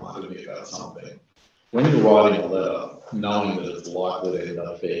costs has reminded me about something. When you're writing a letter, knowing that it's likely to end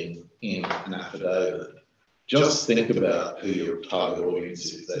up being in an affidavit, just think about who your target audience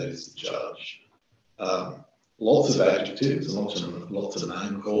is, that is the judge. Lots of adjectives and lots of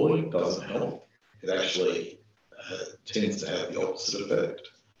name calling doesn't help. It actually tends to have the opposite effect.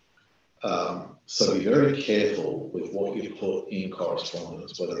 So be very careful with what you put in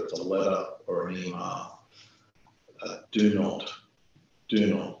correspondence, whether it's a letter or an email. Do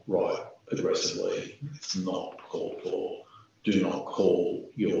not write aggressively. It's not called for. Do not call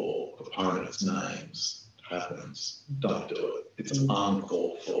your opponent's names. It happens. Don't do it. It's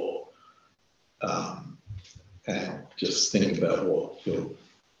uncalled for. And just think about what the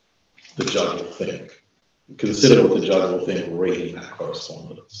judge will think. Consider what the judge will think reading that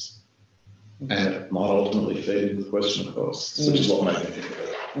correspondence. And it might ultimately feed into the question of costs, which is what made me think about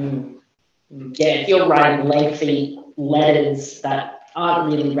it. Yeah, if you're writing lengthy letters that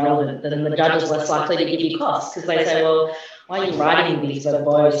aren't really relevant, then the judge is less likely to give you costs because they say, well, why are you writing these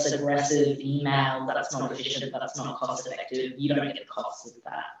verbose, aggressive emails? That's not efficient, that's not cost effective. You don't get the costs of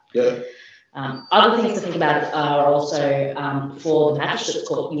that. Yeah. Other things to think about are also for the magistrate's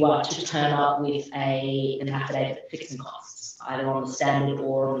court, you are to turn up with an affidavit fixing costs, either on the standard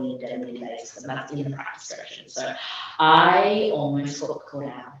or on the indemnity basis, and that's in the practice section. So I almost got caught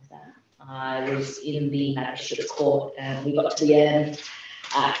out of that. I was in the magistrate's court and we got to the end,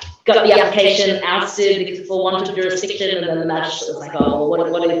 got the application ousted because for want of jurisdiction, and then the magistrate was like, oh, well,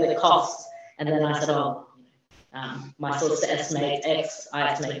 what is the cost? And then I said, my solicitor estimates X, I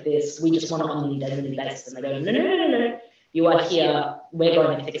estimate this, we just want it on the indemnity basis. And they go, no, you are here, we're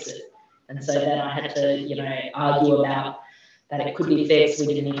going to fix it. And so then I had to, argue about that it could be fixed.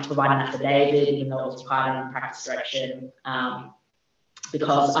 We didn't need to provide an affidavit, even though it was required in practice direction,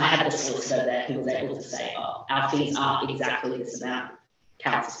 because I had the solicitor there who was able to say, oh, our fees are exactly this amount,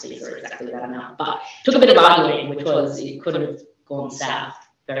 counsel's fees are exactly that amount. But it took a bit of arguing, which was it could have gone south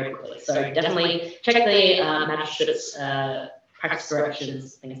very quickly. So definitely check the magistrate's practice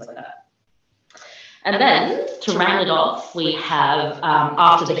directions, things like that. And then to round it off, we have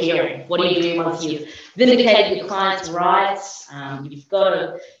after the hearing. What do you do once you've vindicated your client's rights? You've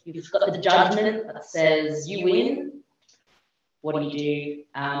got the judgment that says you win. What do you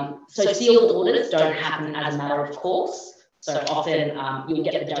do? So sealed orders don't happen as a matter of course. So often you'll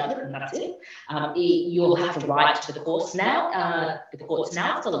get the judgment and that's it. You'll have to write to the courts now. The courts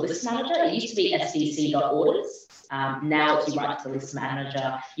now, it's a list manager. It used to be SDC.orders. Now it's you write to the list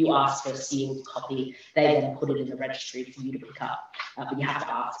manager, you ask for a sealed copy, they then put it in the registry for you to pick up. But you have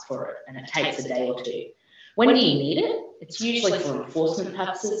to ask for it and it takes a day or two. When do you need it? It's usually for enforcement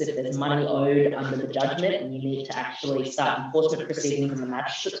purposes. If there's money owed under the judgment and you need to actually start enforcement proceedings in the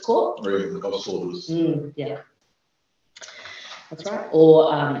magistrate's court. Or even the cost orders. Yeah. That's right.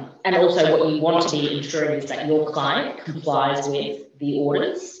 Or and also what you want to be ensuring is that your client complies with the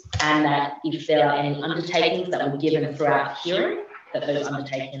orders and that if there are any undertakings that were given throughout the hearing, that those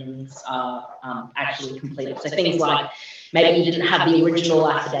undertakings are actually completed. So things like maybe you didn't have the original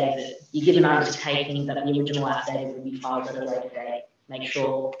affidavit, you give an undertaking that the original affidavit will be filed at a later date. Make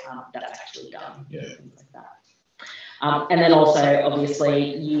sure that's actually done. Things like that. And then also,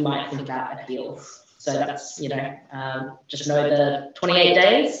 obviously, you might think about appeals. So that's, just know the 28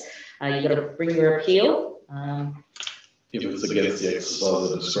 days. You've got to bring your appeal. If it's against the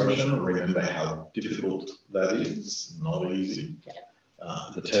exercise of discretion, remember how difficult that is. Not easy.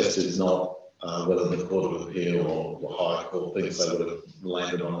 The test is not whether the Court of Appeal or the High Court thinks they would have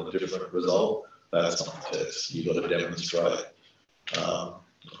landed on a different result. That's not the test. You've got to demonstrate. But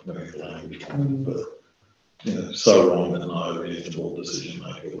so wrong that no reasonable decision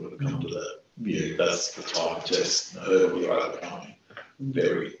maker would have come to that view. That's the type of test, the hurdle you're overcoming.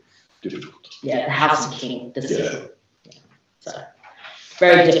 Very difficult. Yeah, the House of King decision. Yeah. So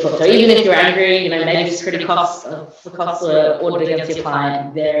very difficult. So even if you're angry, maybe security costs were ordered against your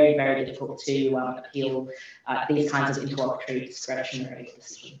client, very, very difficult to appeal these kinds of interlocutory discretionary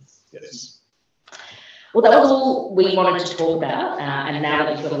decisions. Yes. Well, that was all we wanted to talk about, and now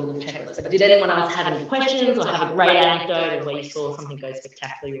that we've got a little checklist. So did anyone else have any questions or have a great anecdote of where you saw something go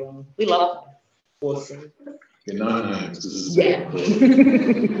spectacularly wrong? We love them. Awesome. Yeah.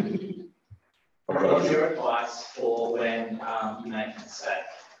 What's your advice for when you make a mistake?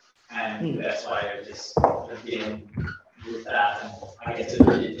 And the best way of just dealing with that and I guess to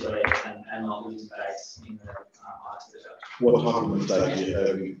really do it and not lose face in the eyes of the judge. What type of mistake do you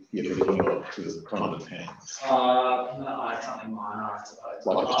have you're thinking of? Because it kind of depends. Something minor, I suppose.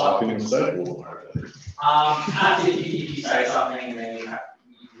 Like a typing mistake? If you say something and then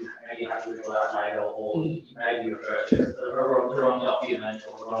you have to withdraw that later, or maybe you refer to the wrong document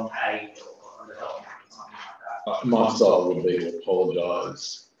or the wrong page or the document or something like that. My style would be to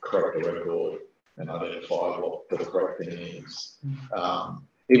apologise, correct the record, and identify what the correct thing is.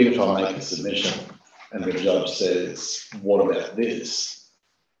 Even if I make a submission and the judge says, "What about this?"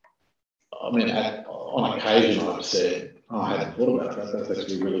 I mean, on occasion I've said, "I hadn't thought about that. That's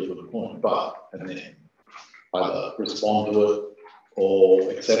actually a really good point," and then either respond to it or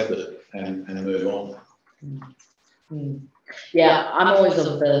accept it and move on. Yeah, I'm always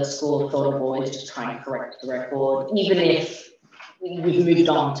of the school of thought of always just trying to correct the record, even if we've moved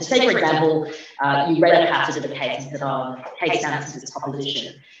on. So say, for example, you read a passage of the case and said, "Oh, the case stands to this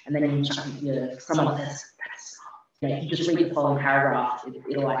proposition," and then someone says, you just read the following paragraph,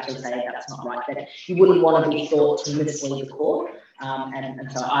 it'll actually say that's not right. But you wouldn't want to be thought to mislead the court.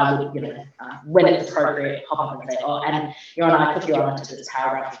 And so I would, when it's appropriate, hop up and say, "Oh, and Your Honour, I took Your Honour to this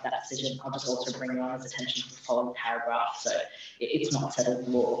paragraph of that decision. I'll just also bring Your Honour's attention to the following paragraph." So it's not settled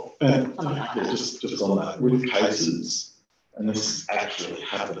law. Something like that. Just on that, with cases, and this actually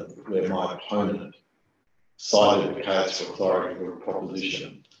happened where my opponent cited the case for authority for a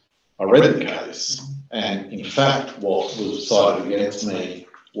proposition. I read the case, and in fact, what was cited against me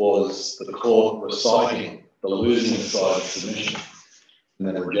was the court reciting the losing side submission and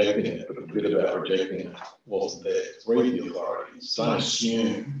then rejecting it, but the bit about rejecting it wasn't there. Read the authorities. Don't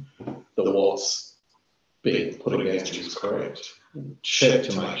assume that what's being put against you is correct. Check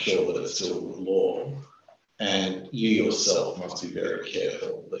to make sure that it's still good law. And you yourself must be very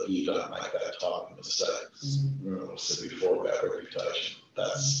careful that you don't make that type of mistakes. Remember what I said before about reputation.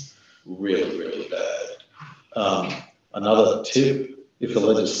 That's really, really bad. Another tip, if the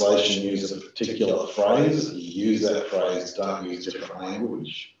legislation uses a particular phrase, you use that phrase, don't use different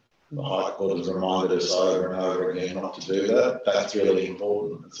language. The High Court has reminded us over and over again not to do that. That's really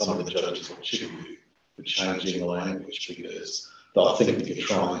important. And some of the judges will chip you for changing the language because they'll think that you're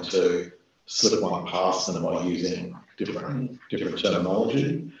trying to slip one past them by using different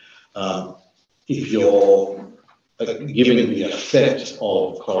terminology. If you're giving the effect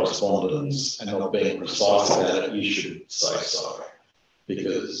of correspondence and not being precise about it, you should say so,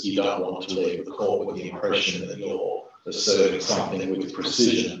 because you don't want to leave the court with the impression that you're asserting something with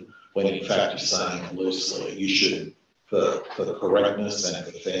precision when in fact you're saying it loosely. You should, for the correctness and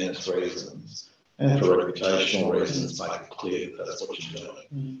for fairness reasons and for reputational reasons, make it clear that that's what you're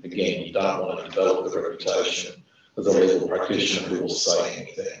doing. Again, you don't want to develop a reputation as a legal practitioner who will say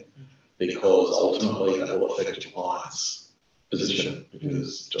anything, because ultimately that will affect your client's position,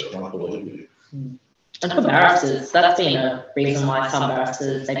 because judge won't believe you. And for barristers, that's been a reason why some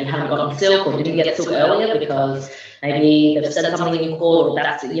barristers maybe haven't gotten silk or didn't get silk earlier, because maybe they've said something in court, or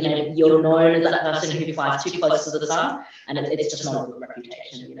that's, you're known as that person who flies too close to the sun, and it's just not a good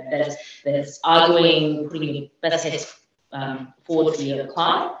reputation. There's arguing, putting your best head forward for your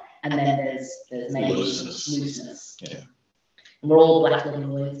client, and then there's maybe looseness. Yeah. We're all black letter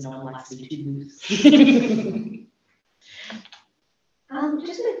lawyers, no one likes to be too loose.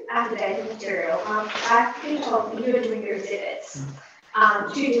 Just with affidavit material, I've been told when you're doing your exhibits,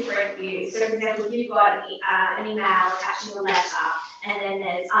 two different views. So, for example, if you've got an email attaching a letter, and then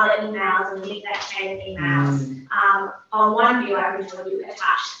there's other emails and link that chain of emails. On one view, I originally you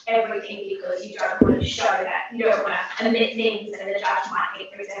attach everything because you don't want to show that, you don't want to omit things, and the judge might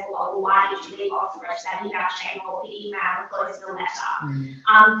think, for example, oh, well, why did you leave off the rest of that email chain or the email closing the letter?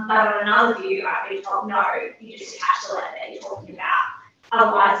 But on another view, I've been told, no, you just attach the letter that you're talking about.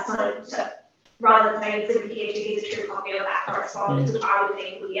 Otherwise, so rather than saying exhibit here is a true copy of that correspondence, which I would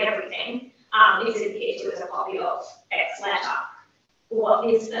think would be everything, exhibit here is a copy of X letter. What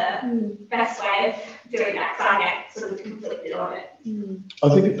is the best way of doing that? Because I get sort of conflicted on it. I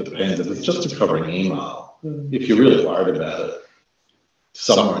think it depends. If it's just a covering email, if you're really worried about it,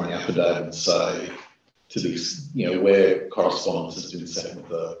 somewhere in the affidavit say to this, where correspondence has been sent with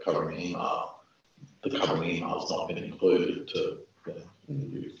the covering email has not been included to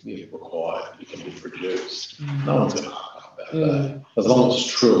if required, it can be produced. No one's going to argue about that. As long as it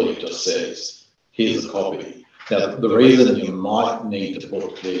truly just says, here's a copy. Now, the reason you might need to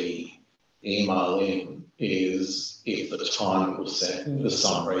put the email in is if the time it was sent for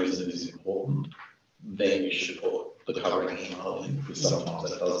some reason is important, then you should put the covering email in, because sometimes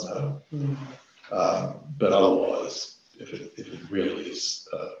that does matter. But otherwise, if it really is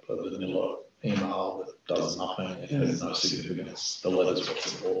a vanilla email that does nothing, it has no significance, the letter's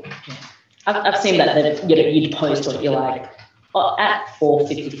what's important. I've seen that you'd post what you're like, at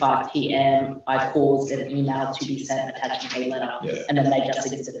 4:55 p.m. I caused an email to be sent attaching a letter, and then they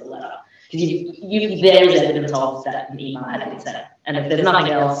just exhibit the letter. Because there is evidence of that an email had been sent, and if there's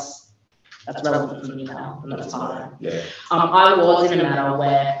nothing else that's relevant to the email, then that's fine. I was in a matter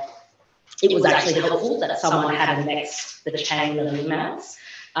where it was actually helpful that someone had annexed the chain of emails.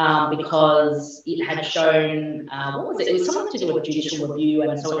 Because it had shown, what was it? It was something to do with judicial review,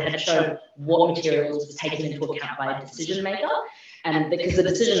 and so it had shown what materials was taken into account by a decision maker. And because the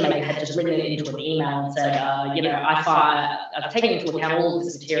decision maker had just written it into an email and said, I've taken into account all of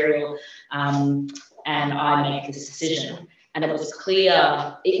this material, and I make this decision. And it was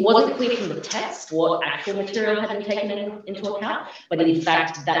clear, it wasn't clear from the text what actual material had been taken into account, but in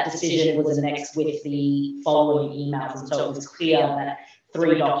fact, that decision was annexed with the following emails. And so it was clear that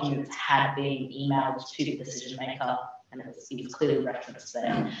 3 documents had been emailed to the decision maker, and it was clearly referenced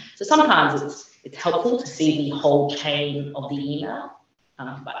there. So sometimes it's helpful to see the whole chain of the email,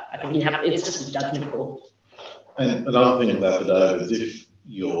 but I think it's just a judgment call. And another thing with affidavit is if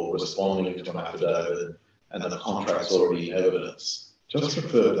you're responding to an affidavit and the contract's already evidence, just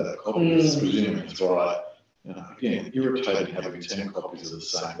refer to that copy, presuming it's right. Again, irritating having 10 copies of the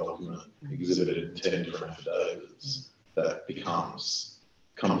same document exhibited in 10 different affidavits. That becomes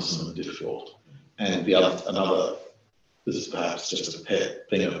cumbersome and difficult. And this is perhaps just a pet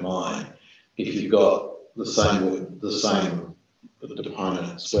thing of mine, if you've got the same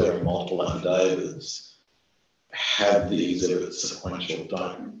deponent swearing multiple affidavits, have the exhibits sequential,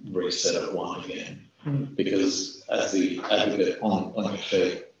 don't reset it one again. Because as the advocate on your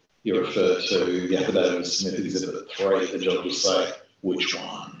feet, you refer to the affidavit submitted exhibit 3, the judge will say, which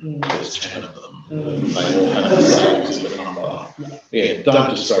one? There's 10 of them. They all have the same exhibit number. Don't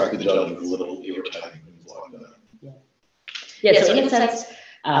distract the judge with little irritating things like that. So in a sense,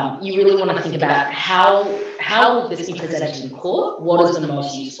 you really want to think about how will this be presented in court? What is the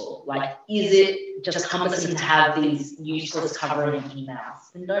most useful? Like, is it just cumbersome to have these useless covering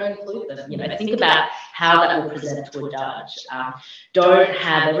emails? Then don't include them. Think about how that will present to a judge. Don't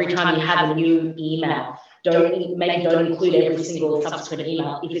have, every time you have a new email, don't include every single subsequent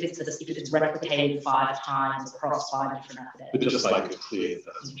email if it's replicated 5 times across 5 different affidavits. But just make it clear that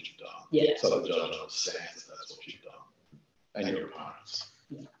that's what you've done. So the judge understands that that's what you've done. And your opponents.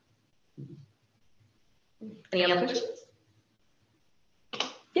 Any other questions?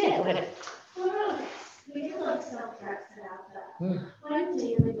 Yeah, go ahead. We get like self-tracks about that. When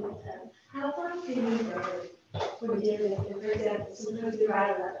dealing with them, how far can you go when dealing with them? For example, sometimes we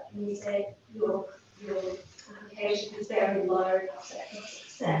write a letter and we say your application is very low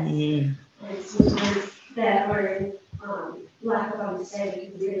success. And sometimes their own lack of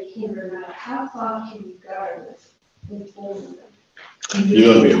understanding can really hinder that. How far can you go with informing them?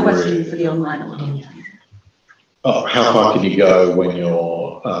 You got to be question for the online audience. How far can you go when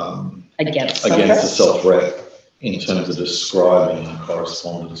you're against a self-rep in terms of describing in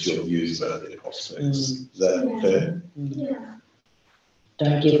correspondence your views about their prospects? Is that fair? Yeah.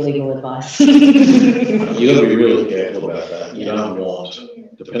 Don't give legal advice. You've got to be really careful about that. You don't want,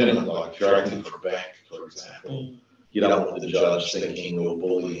 depending on, like, if you're acting for a bank, for example, you don't want the judge thinking or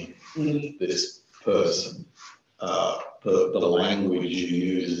bullying this person. The language you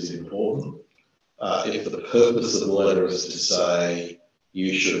use is important. If the purpose of the letter is to say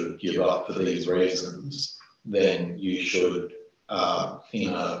you should give up for these reasons, then you should in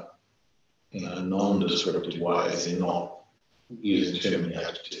a non-descriptive way, as in not using too many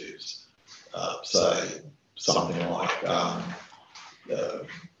adjectives. Say something like,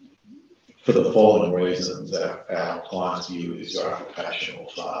 for the following reasons, our client's view is your application will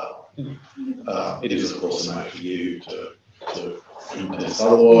fail. It is, of course, a matter for you to contest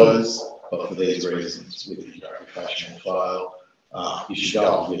otherwise, but for these reasons, we think your application will fail. You should go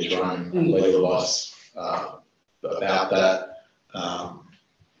off and get your own legal advice about that.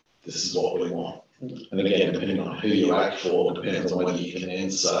 This is what we want. And again, depending on who you act for, depends on whether you can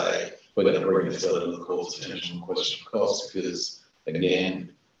then say, we're going to bring this letter to the court's attention on question of cost, because,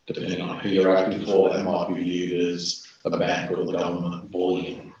 again, depending on who you're acting for, that might be viewed as a bank or the government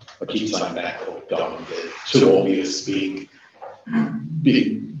bullying. I keep saying bank or government, they're two obvious big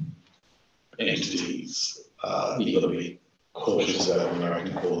entities. You've got to be cautious about when you're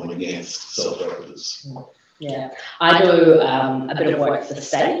acting for them against self-reference. Yeah, I do a bit of work for the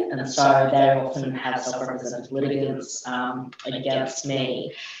state, and so they often have self-represented litigants against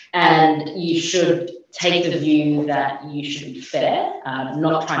me. And you should take the view that you should be fair,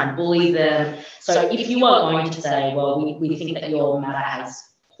 not trying to bully them. So if you are going to say, well, we think that your matter has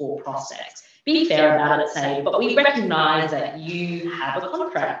poor prospects, be fair about it, say, but we recognise that you have a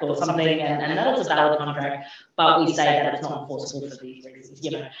contract or something, and that is a valid contract, but we say that it's not enforceable for these reasons.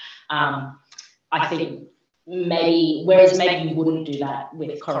 I think whereas maybe you wouldn't do that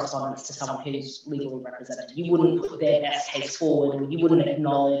with correspondence to someone who's legally represented. You wouldn't put their best case forward, or you wouldn't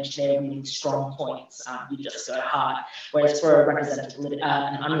acknowledge their really strong points. You just go hard. Whereas for an unrepresented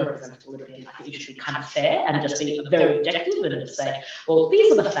litigant, I think you should be kind of fair and just be very objective and just say, well,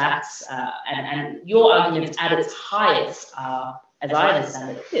 these are the facts, and your arguments at its highest are, as I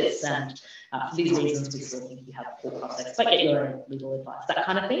understand it, this, and for these reasons, we still think you have poor prospects, but get your own legal advice, that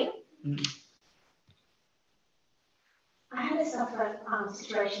kind of thing. I had a self-rep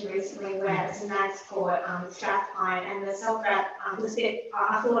situation recently where it's a man's court, Strathpine, and the self-rep was a bit,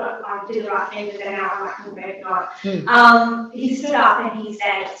 I thought I did the right thing, but then now I'm like, maybe not. He stood up and he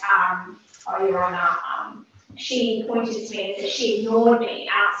said, oh, Your Honour, she pointed to me and said she ignored me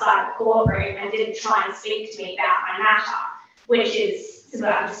outside the courtroom and didn't try and speak to me about my matter, which is, so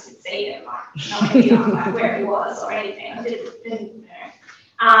I just didn't see him, like, not maybe like where he was or anything. I didn't know.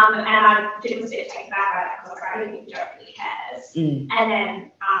 And I was a bit taken back by that because I don't think Joe really cares. And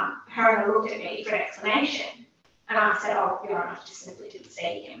then her looked at me for an explanation. And I said, oh, Your Honour, I just simply didn't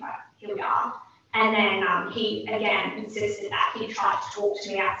see him, but here we are. And then he again insisted that he tried to talk to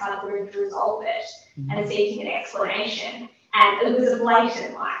me outside of the room to resolve it and seeking an explanation. And it was a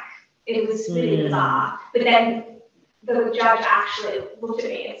blatant, like, it was really bizarre. But then the judge actually looked at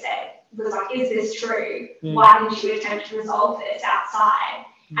me and said, was like, is this true? Why didn't you attempt to resolve this outside?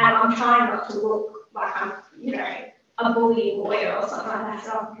 And I'm trying not to look like I'm, a bullying lawyer or something like that.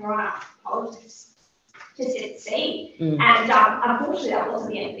 So I'm right, apologies. Just didn't see. And unfortunately, that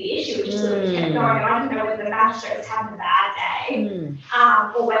wasn't the end of the issue. It just sort of kept going. I didn't know whether the magistrate was having a bad day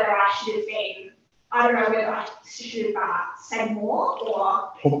or whether I should have been, I don't know whether I should have said more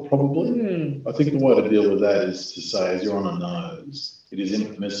or. Probably. I think the way to deal with that is to say, as Your Honour knows, it is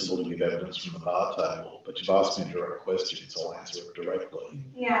impermissible to give evidence from the bar table, but you've asked me a direct question, so I'll answer it directly.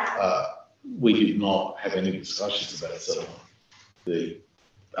 Yeah. We did not have any discussions about settlement. The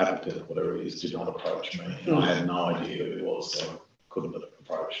applicant, whatever it is, did not approach me. And I had no idea who it was, so I couldn't have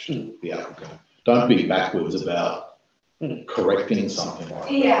approached the applicant. Don't be backwards about correcting something like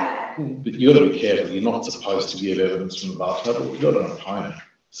that. Yeah. But you've got to be careful. You're not supposed to give evidence from the bar table. You've got an opponent,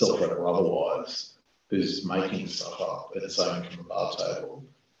 self-rep or otherwise, who's making stuff up and saying from the bar table.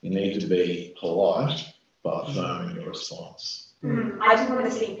 You need to be polite but firm in your response. I didn't want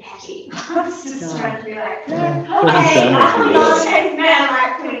to seem petty. I was just trying to be like, Okay, I'm not saying man,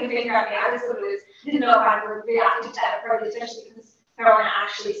 like putting a finger at me. I just thought it was, didn't know if I would react to that approach, especially because Caroline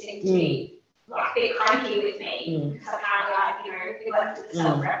actually seemed to be like a bit cranky with me. Because apparently we left the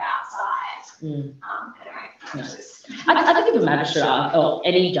self-rep outside. Anyway, I think if a magistrate or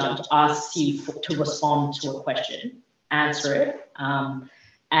any judge asks you to respond to a question, answer it.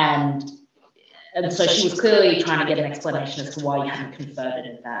 And so she was clearly trying to get an explanation as to why you hadn't conferred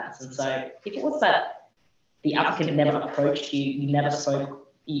in advance. And so if it was that the applicant never approached you, you never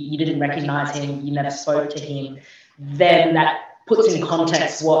spoke, you didn't recognise him, you never spoke to him, then that puts in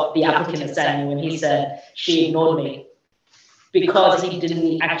context what the applicant is saying when he said, she ignored me because he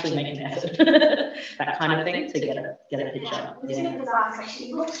didn't actually make an effort. That kind of thing to get a picture. Yeah.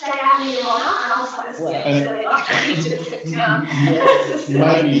 She looked straight at me, Your Honour, and I was like,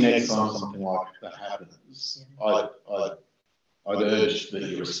 Maybe next time something like that happens, I'd urge that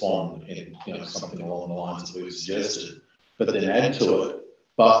you respond in something along the lines that we've suggested, but then add to it.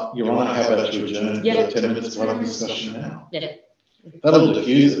 But Your Honour, how about you adjourn Yeah. for 10 minutes to have a discussion now? Yeah. That'll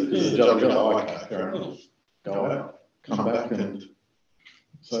diffuse it because the judge will go, oh, okay, fair enough. Go out, come back, and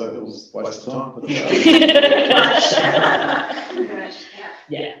so it was a waste of time. But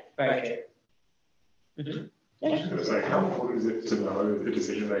Yeah, very good. Mm-hmm. So how important is it to know the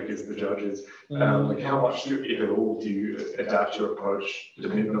decision makers, the judges? Like how much, if at all, do you adapt your approach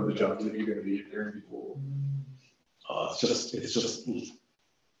depending on the judge that you're going to be appearing before? it's just,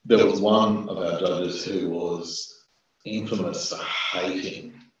 there was one of our judges who was infamous for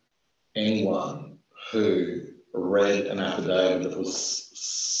hating anyone who read an affidavit that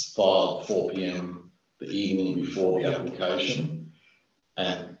was filed 4 p.m. the evening before the application,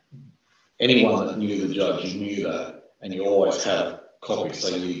 and anyone that knew the judge knew that, and you always had copies.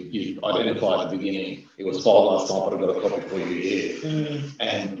 So you identified at the beginning, it was filed last time, but I've got a copy for you here.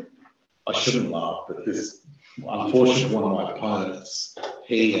 And I shouldn't laugh, but this, unfortunately, one of my opponents,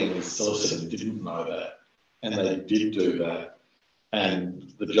 he and his solicitor didn't know that, and they did do that.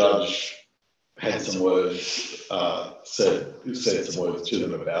 And the judge had some words, said some words to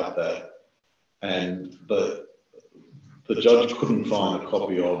them about that, and the judge couldn't find a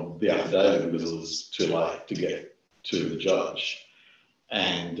copy of the affidavit because it was too late to get to the judge.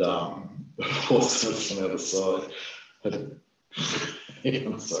 And of course, on the other side,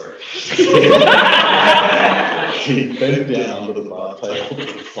 I'm sorry. He bent down under the bar table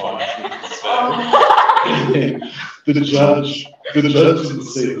to find the judge didn't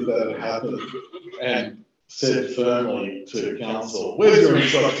see that had happened and said firmly to counsel, "Where's your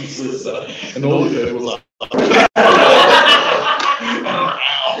instruction, solicitor?" And all he heard was like,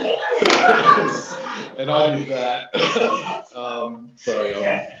 and I did that. Sorry,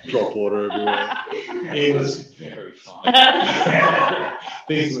 drop water everywhere. It was very fun.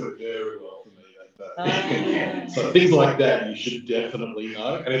 Things went very well for me that day. So things like that you should definitely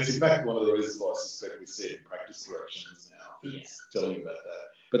know. And it's in fact one of the reasons why I suspect we see it in practice corrections now. It's telling you about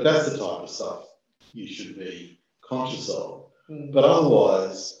that. But that's the type of stuff you should be conscious of. But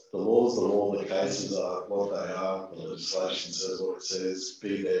otherwise, the law's the law, the cases are what they are, the legislation says what it says,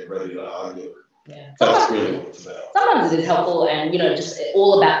 be there ready to argue. Yeah. That's really what it's about. Sometimes it is helpful, and just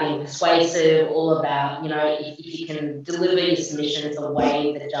all about being persuasive, all about if you can deliver your submissions the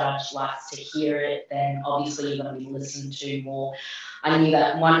way the judge likes to hear it, then obviously you're going to be listened to more. I knew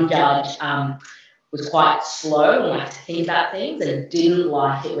that one judge was quite slow and liked to think about things, and didn't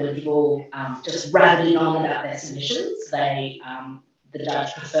like it when people just rabbited on about their submissions. The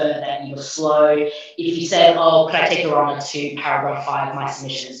judge preferred that you were slow. If you said, "Oh, could I take Your Honour to paragraph 5 of my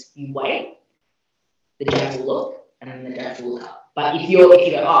submissions?" you wait. The judge will look, and then the judge will look up. But if you go,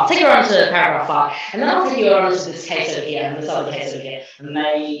 "Oh, take Your Honour to paragraph 5, and then I'll take Your Honour to this case over here and this other case over here," and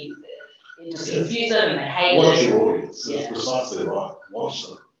it just confuse them and they hate Watch it. your audience. Yeah. It's precisely right. Watch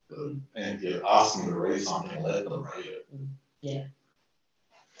them. And you ask them to read something, let them read it. Yeah.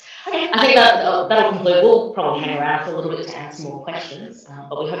 Okay, I think that'll conclude. We'll probably hang around for a little bit to answer more questions,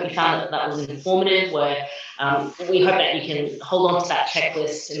 but we hope you found that was informative. We hope that you can hold on to that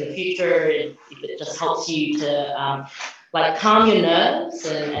checklist in the future if it just helps you to calm your nerves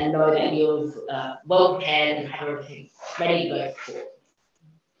and know that you're well prepared and have everything ready to go for.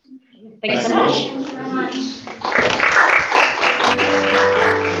 Thank you so much. Thank you very much.